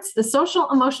supports the social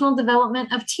emotional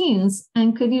development of teens?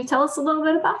 And could you tell us a little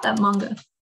bit about that manga?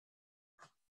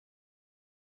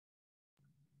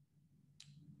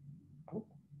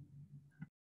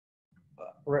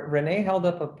 Renee held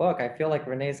up a book. I feel like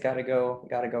Renee's got to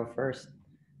go first.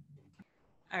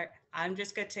 All right, I'm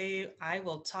just gonna tell you, I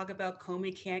will talk about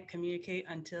Comey Can't Communicate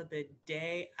until the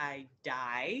day I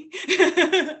die.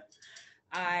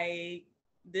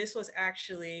 This was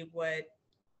actually what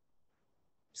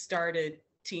started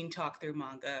Teen Talk through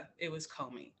manga. It was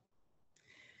Comey.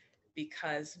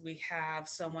 Because we have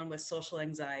someone with social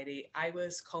anxiety. I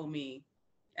was Comey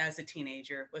as a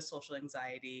teenager with social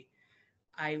anxiety.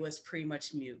 I was pretty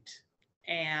much mute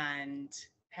and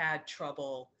had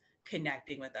trouble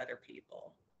connecting with other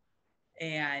people.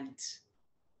 And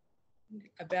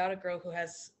about a girl who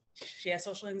has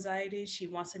social anxiety. She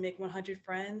wants to make 100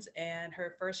 friends, and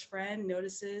her first friend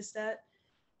notices that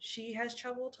she has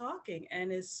trouble talking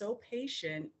and is so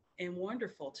patient and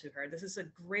wonderful to her. This is a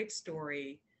great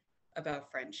story about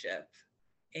friendship.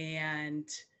 And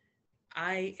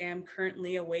I am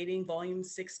currently awaiting volume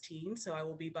 16, so I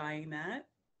will be buying that.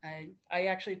 I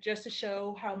actually, just to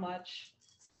show how much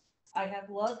I have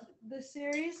loved this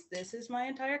series, this is my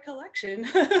entire collection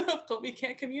of But We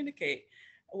Can't Communicate.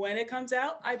 When it comes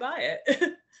out, I buy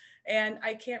it. And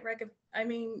I can't recommend, I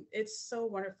mean, it's so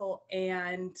wonderful.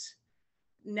 And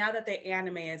now that the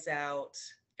anime is out,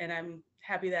 and I'm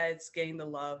happy that it's getting the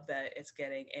love that it's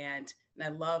getting. And I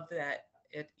love that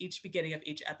at each beginning of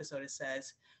each episode, it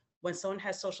says, when someone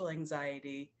has social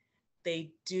anxiety,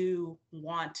 they do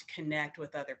want to connect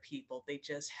with other people.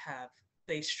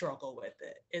 They struggle with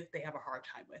it. They have a hard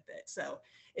time with it. So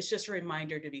it's just a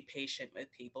reminder to be patient with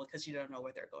people because you don't know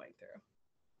what they're going through.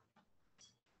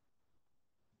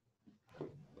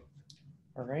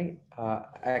 All right.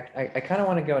 I kind of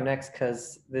want to go next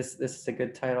because this is a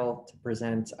good title to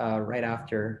present right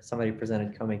after somebody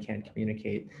presented Komi Can't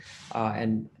Communicate.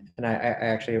 And I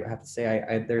actually have to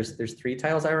say there's 3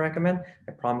 titles I recommend.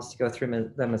 I promise to go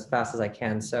through them as fast as I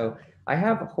can. So I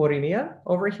have Horimiya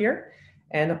over here.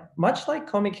 And much like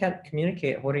Komi Can't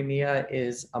Communicate, Horimiya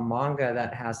is a manga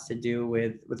that has to do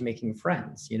with making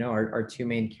friends. You know, our 2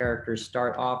 main characters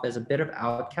start off as a bit of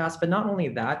outcasts, but not only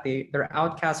that, they're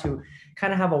outcasts who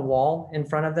kind of have a wall in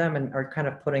front of them and are kind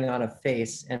of putting on a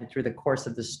face, and through the course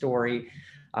of the story,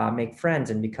 make friends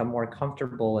and become more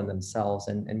comfortable in themselves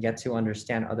and get to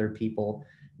understand other people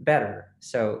better.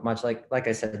 So much like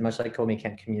I said, much like Komi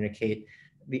Can't Communicate,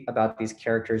 about these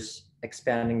characters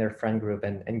expanding their friend group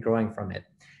and growing from it.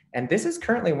 And this is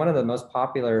currently one of the most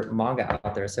popular manga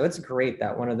out there. So it's great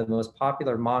that one of the most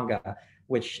popular manga,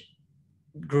 which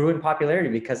grew in popularity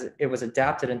because it was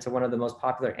adapted into one of the most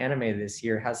popular anime this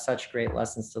year, has such great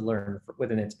lessons to learn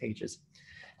within its pages.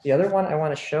 The other one I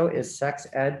want to show is Sex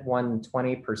Ed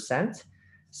 120%.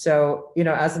 So, you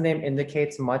know, as the name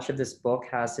indicates, much of this book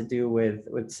has to do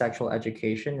with sexual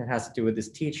education. It has to do with this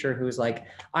teacher who's like,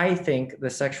 I think the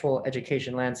sexual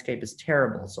education landscape is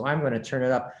terrible, so I'm going to turn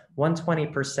it up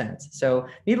 120%. So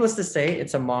needless to say,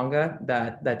 it's a manga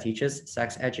that teaches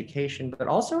sex education, but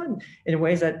also in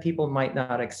ways that people might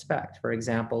not expect. For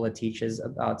example, it teaches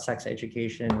about sex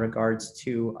education in regards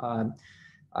to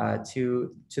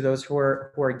those who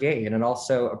are gay, and it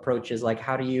also approaches like,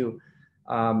 how do you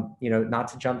you know, not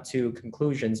to jump to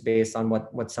conclusions based on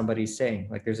what somebody's saying.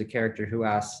 Like there's a character who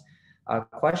asks a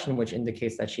question which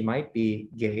indicates that she might be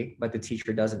gay, but the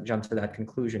teacher doesn't jump to that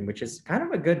conclusion, which is kind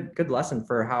of a good lesson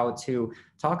for how to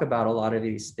talk about a lot of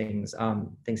these things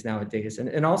nowadays.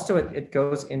 And also it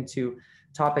goes into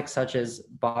topics such as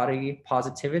body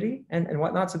positivity and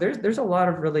whatnot. So there's a lot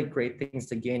of really great things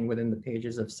to gain within the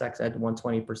pages of Sex Ed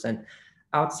 120%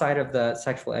 outside of the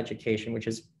sexual education, which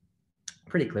is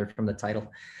pretty clear from the title.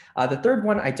 The third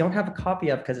one I don't have a copy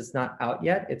of because it's not out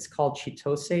yet. It's called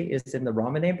Chitose is in the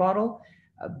Ramune Bottle,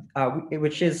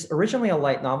 which is originally a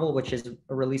light novel, which is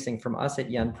releasing from us at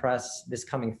Yen Press this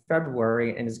coming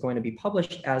February and is going to be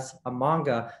published as a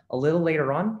manga a little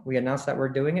later on. We announced that we're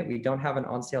doing it. We don't have an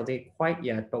on sale date quite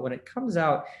yet, but when it comes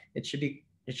out, it should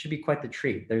be quite the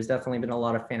treat. There's definitely been a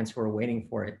lot of fans who are waiting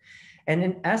for it. And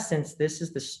in essence, this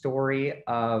is the story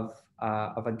of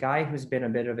a guy who's been a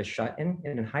bit of a shut-in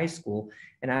in high school.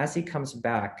 And as he comes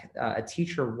back, a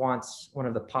teacher wants one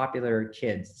of the popular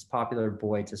kids, this popular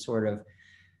boy, to sort of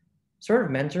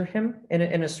mentor him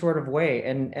in a sort of way.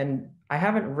 And I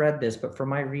haven't read this, but from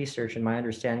my research and my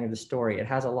understanding of the story, it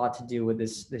has a lot to do with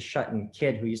this shut-in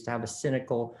kid who used to have a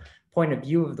cynical point of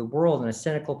view of the world and a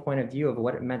cynical point of view of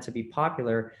what it meant to be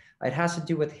popular. It has to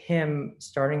do with him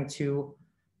starting to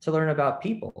learn about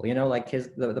people, you know, like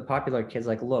the popular kid's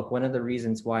like, look, one of the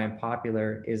reasons why I'm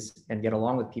popular is and get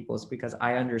along with people is because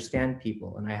I understand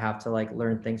people and I have to like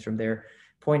learn things from their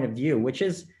point of view, which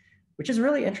is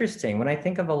really interesting. When I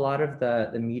think of a lot of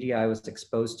the media I was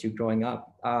exposed to growing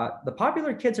up, the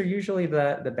popular kids are usually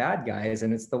the bad guys,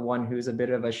 and it's the one who's a bit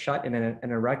of a shut-in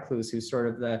and a recluse who's sort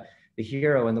of the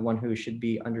hero and the one who should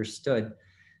be understood.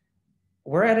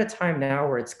 We're at a time now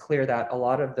where it's clear that a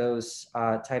lot of those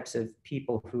types of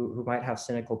people who might have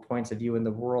cynical points of view in the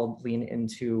world lean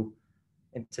into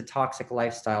toxic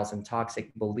lifestyles and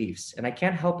toxic beliefs. And I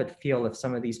can't help but feel if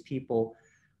some of these people,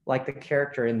 like the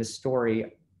character in the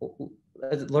story,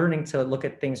 learning to look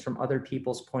at things from other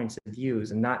people's points of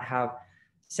views and not have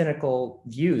cynical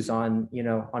views on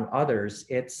others,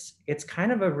 it's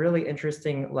kind of a really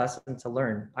interesting lesson to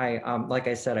learn. Like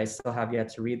I said, I still have yet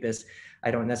to read this. I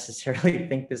don't necessarily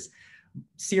think this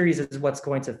series is what's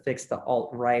going to fix the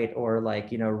alt-right or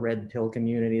red pill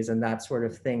communities and that sort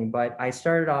of thing. But I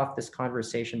started off this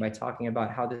conversation by talking about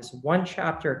how this one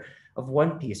chapter of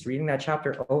One Piece, reading that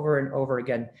chapter over and over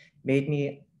again, made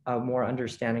me a more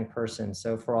understanding person.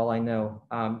 So for all I know,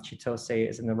 Chitose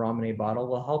is in the Ramune Bottle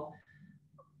will help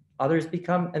others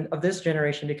become, and of this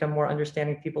generation, become more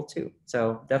understanding people too.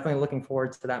 So definitely looking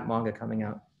forward to that manga coming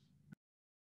out.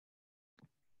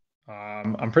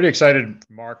 I'm pretty excited,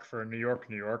 Mark, for New York,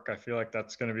 New York. I feel like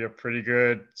that's going to be a pretty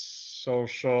good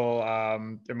social,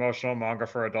 emotional manga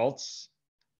for adults.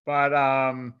 But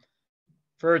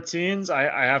for teens,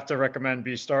 I have to recommend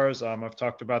Beastars. I've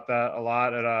talked about that a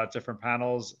lot at different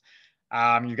panels.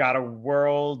 You got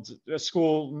a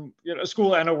school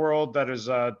and a world that is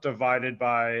divided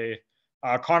by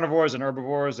carnivores and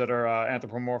herbivores that are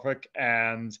anthropomorphic.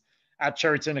 And at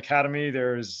Cherryton Academy,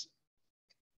 there's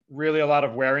really a lot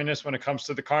of wariness when it comes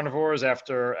to the carnivores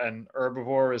after an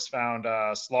herbivore is found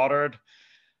slaughtered.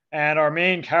 And our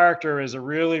main character is a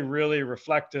really, really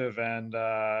reflective and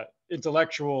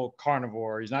intellectual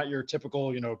carnivore. He's not your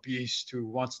typical, beast who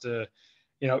wants to,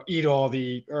 eat all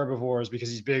the herbivores because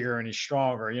he's bigger and he's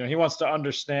stronger. He wants to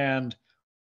understand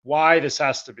why this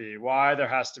has to be, why there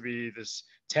has to be this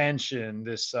tension,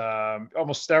 this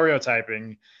almost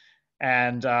stereotyping.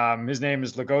 And his name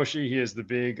is Legoshi. He is the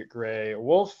big gray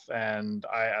wolf. And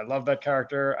I love that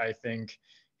character. I think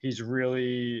he's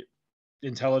really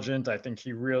intelligent. I think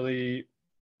he really,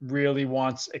 really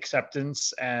wants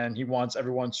acceptance, and he wants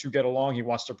everyone to get along. He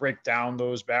wants to break down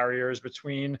those barriers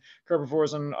between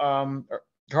carnivores and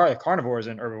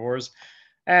herbivores.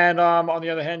 And on the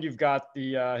other hand, you've got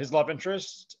his love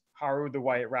interest, Haru the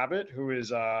White Rabbit, who is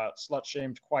slut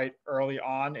shamed quite early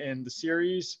on in the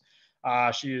series.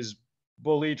 She is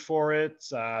bullied for it.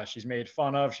 She's made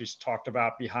fun of. She's talked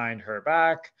about behind her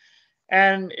back.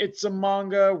 And it's a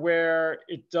manga where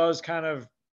it does kind of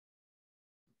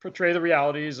portray the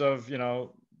realities of,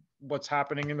 what's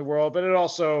happening in the world, but it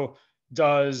also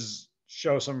does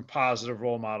show some positive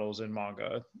role models in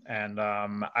manga. And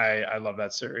I love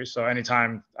that series. So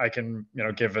anytime I can,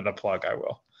 give it a plug, I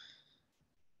will.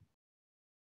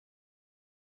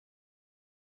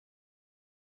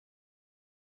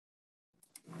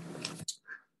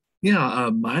 Yeah,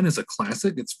 mine is a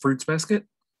classic. It's Fruits Basket.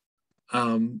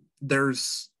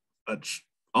 There's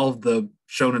all of the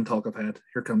shonen talk I've had.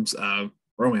 Here comes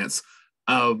romance.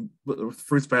 With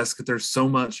Fruits Basket, there's so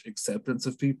much acceptance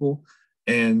of people,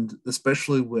 and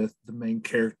especially with the main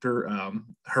character,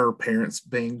 her parents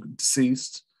being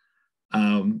deceased,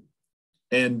 and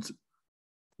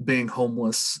being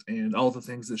homeless, and all the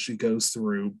things that she goes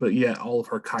through, but yet all of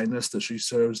her kindness that she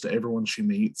shows to everyone she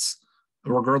meets,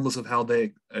 regardless of how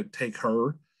they take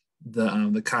her,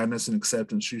 the kindness and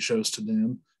acceptance she shows to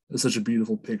them is such a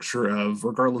beautiful picture of,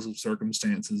 regardless of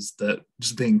circumstances, that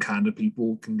just being kind to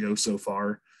people can go so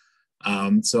far.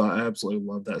 So I absolutely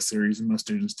love that series, and my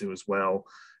students do as well.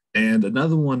 And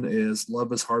another one is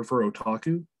Love is Hard for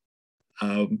Otaku.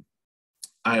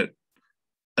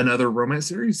 Another romance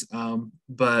series,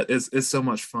 but it's so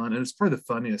much fun, and it's probably the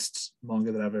funniest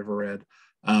manga that I've ever read.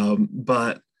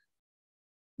 But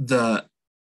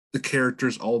the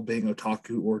characters all being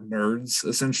otaku or nerds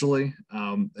essentially,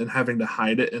 and having to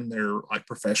hide it in their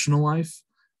professional life,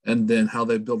 and then how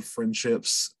they build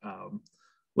friendships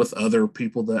with other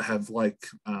people that have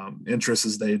interests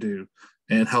as they do,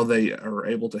 and how they are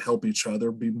able to help each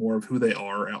other be more of who they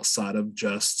are outside of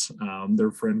just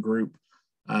their friend group,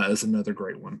 is another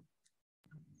great one.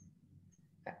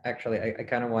 Actually, I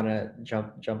kind of want to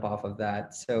jump off of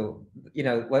that. So,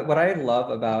 what I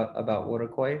love about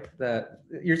Wotakoi,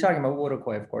 you're talking about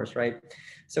Wotakoi, of course, right?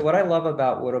 So what I love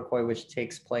about Wotakoi, which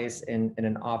takes place in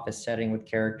an office setting with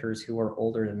characters who are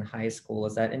older than high school,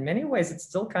 is that in many ways it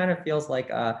still kind of feels like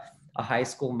a high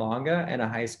school manga and a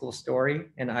high school story.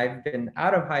 And I've been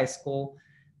out of high school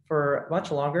for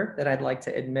much longer than I'd like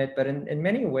to admit, but in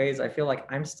many ways, I feel like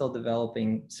I'm still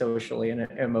developing socially and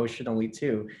emotionally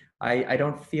too. I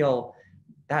don't feel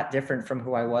that different from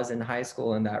who I was in high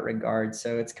school in that regard.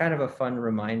 So it's kind of a fun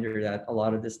reminder that a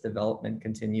lot of this development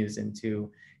continues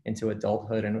into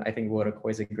adulthood. And I think Wotakoi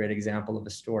is a great example of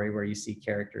a story where you see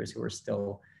characters who are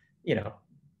still,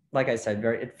 like I said,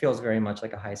 it feels very much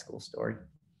like a high school story.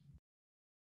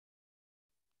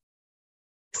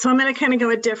 So I'm going to kind of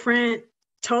go a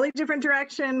totally different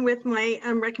direction with my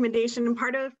recommendation. And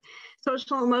part of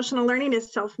social emotional learning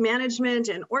is self-management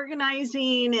and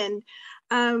organizing. And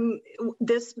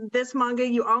this manga,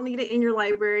 you all need it in your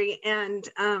library, and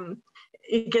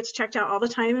it gets checked out all the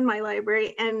time in my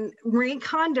library. And Marie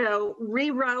Kondo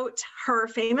rewrote her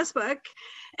famous book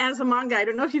as a manga. I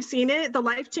don't know if you've seen it, the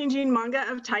life-changing manga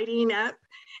of tidying up.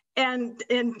 And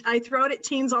I throw it at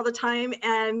teens all the time,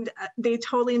 and they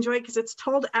totally enjoy it because it's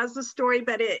told as a story,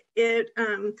 but it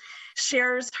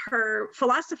shares her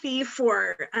philosophy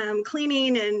for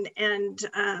cleaning and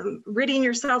ridding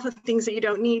yourself of things that you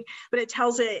don't need, but it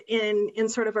tells it in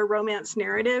sort of a romance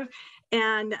narrative.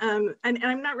 And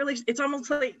I'm not really, it's almost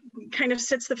like kind of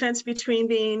sits the fence between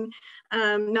being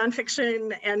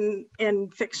nonfiction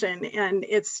and fiction. And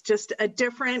it's just a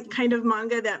different kind of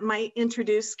manga that might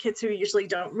introduce kids who usually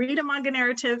don't read a manga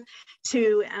narrative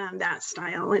to that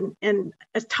style, and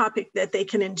a topic that they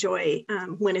can enjoy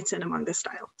when it's in a manga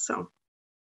style. So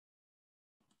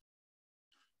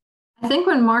I think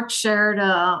when Mark shared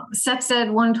Sex Ed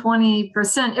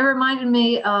 120%, it reminded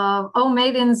me of Oh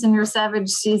Maidens in Your Savage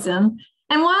Season.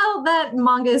 And while that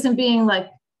manga isn't being like,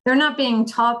 they're not being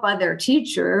taught by their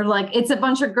teacher, like it's a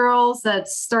bunch of girls that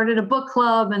started a book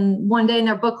club, and one day in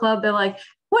their book club, they're like,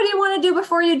 what do you want to do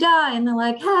before you die? And they're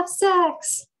like, have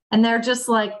sex. And they're just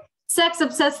like sex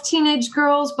obsessed teenage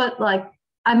girls, but like,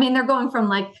 I mean, they're going from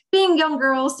like being young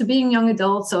girls to being young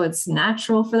adults. So it's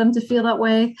natural for them to feel that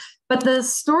way. But the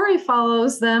story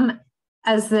follows them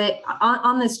as they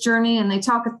on this journey, and they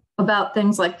talk about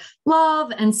things like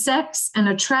love and sex and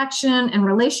attraction and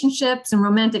relationships and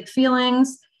romantic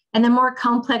feelings, and then more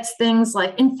complex things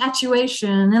like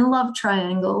infatuation and love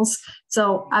triangles.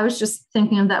 So I was just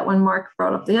thinking of that when Mark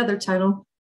brought up the other title.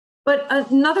 But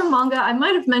another manga, I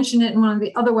might have mentioned it in one of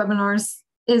the other webinars,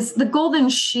 is The Golden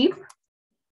Sheep.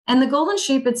 And The Golden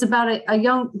Sheep, it's about a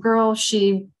young girl.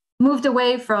 She moved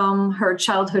away from her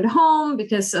childhood home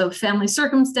because of family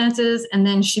circumstances. And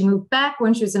then she moved back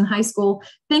when she was in high school,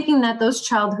 thinking that those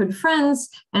childhood friends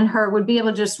and her would be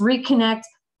able to just reconnect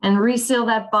and reseal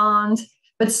that bond.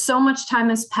 But so much time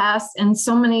has passed, and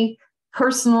so many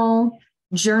personal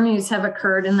journeys have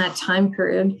occurred in that time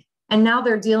period. And now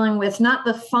they're dealing with not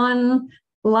the fun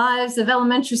lives of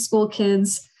elementary school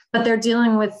kids, but they're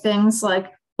dealing with things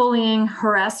like bullying,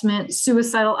 harassment,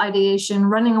 suicidal ideation,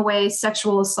 running away,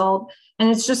 sexual assault. And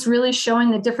it's just really showing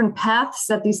the different paths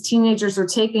that these teenagers are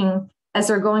taking as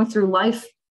they're going through life.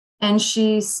 And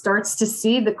she starts to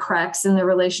see the cracks in the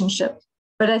relationship.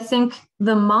 But I think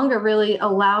the manga really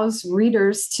allows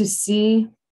readers to see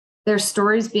their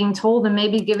stories being told, and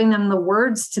maybe giving them the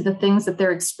words to the things that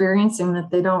they're experiencing that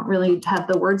they don't really have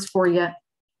the words for yet.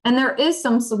 And there is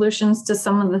some solutions to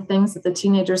some of the things that the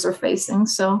teenagers are facing.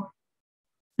 So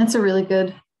that's a really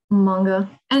good manga,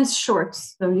 and it's short,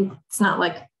 so it's not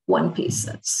like One Piece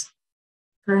that's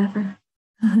forever.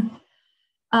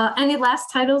 Any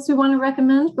last titles we want to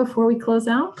recommend before we close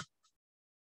out?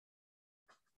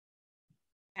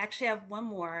 Actually, I have one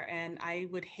more, and I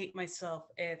would hate myself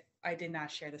if I did not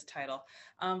share this title.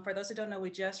 For those who don't know, we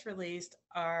just released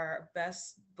our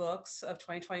best books of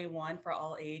 2021 for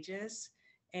all ages.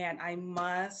 And I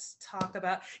must talk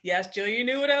about, yes, Jill, you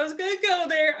knew what I was going to go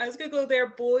there. I was going to go there.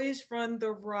 Boys Run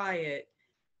the Riot.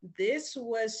 This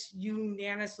was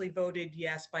unanimously voted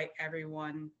yes by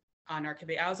everyone on our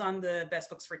committee. I was on the Best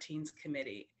Books for Teens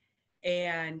committee.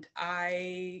 And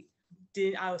I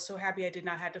was so happy I did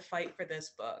not have to fight for this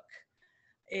book.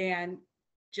 And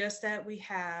just that we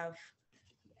have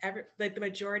the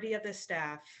majority of the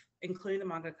staff, including the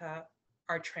mangaka,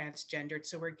 are transgendered.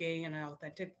 So we're getting an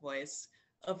authentic voice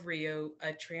of Ryu,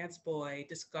 a trans boy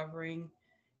discovering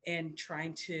and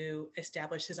trying to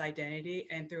establish his identity.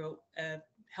 And through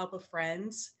help of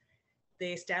friends,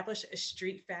 they established a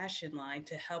street fashion line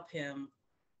to help him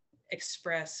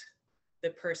express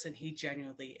the person he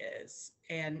genuinely is.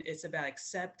 And it's about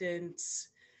acceptance.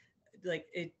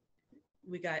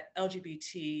 We got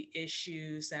LGBT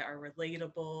issues that are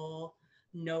relatable,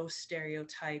 no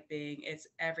stereotyping. It's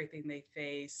everything they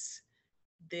face.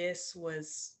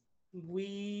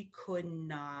 We could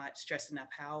not stress enough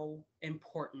how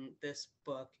important this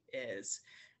book is.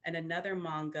 And another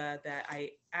manga that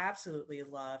I absolutely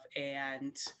love,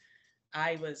 and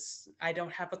I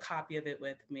don't have a copy of it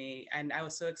with me, and I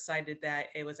was so excited that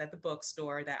it was at the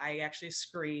bookstore that I actually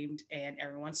screamed and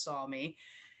everyone saw me.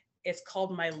 It's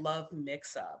called My Love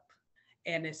Mix-Up,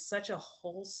 and it's such a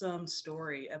wholesome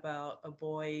story about a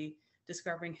boy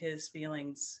discovering his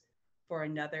feelings for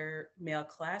another male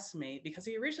classmate because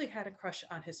he originally had a crush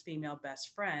on his female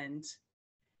best friend,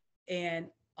 and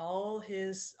all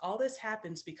this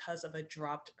happens because of a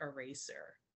dropped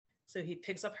eraser. So he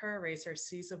picks up her eraser,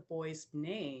 sees a boy's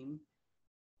name,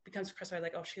 becomes frustrated,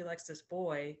 like, oh, she likes this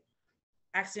boy,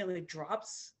 accidentally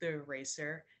drops the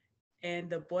eraser, and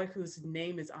the boy whose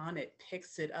name is on it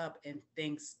picks it up and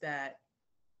thinks that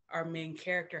our main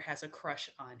character has a crush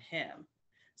on him.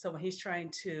 So when he's trying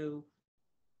to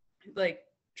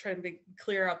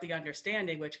clear up the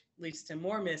understanding, which leads to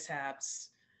more mishaps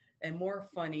and more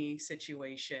funny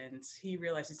situations, he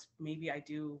realizes maybe I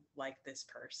do like this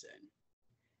person.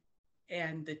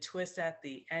 And the twist at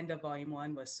the end of volume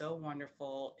 1 was so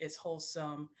wonderful. It's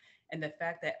wholesome. And the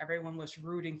fact that everyone was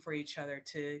rooting for each other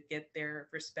to get their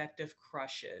respective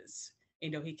crushes.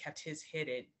 He kept his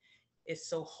hidden. is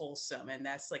so wholesome. And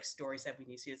that's like stories that we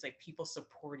need to see. It's like people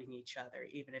supporting each other,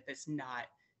 even if it's not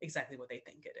exactly what they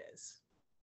think it is.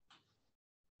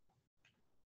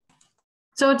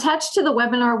 So attached to the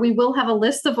webinar, we will have a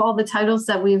list of all the titles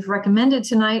that we've recommended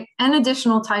tonight and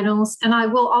additional titles. And I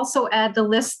will also add the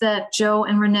list that Joe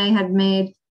and Renee had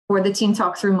made for the Teen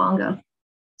Talk Through Manga.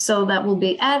 So that will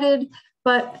be added.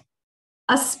 But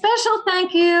a special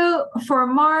thank you for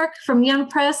Mark from Young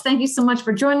Press. Thank you so much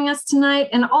for joining us tonight,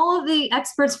 and all of the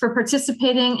experts for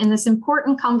participating in this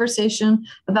important conversation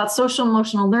about social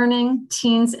emotional learning,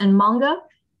 teens, and manga.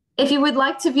 If you would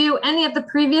like to view any of the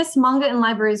previous Manga in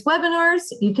Libraries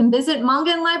webinars, you can visit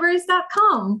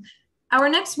mangainlibraries.com. Our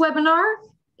next webinar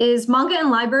is Manga in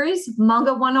Libraries,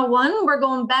 Manga 101. We're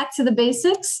going back to the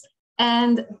basics,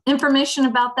 and information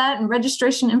about that and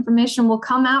registration information will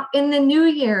come out in the new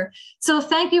year. So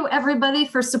thank you everybody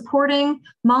for supporting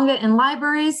Manga in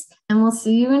Libraries, and we'll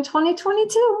see you in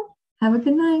 2022. Have a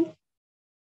good night.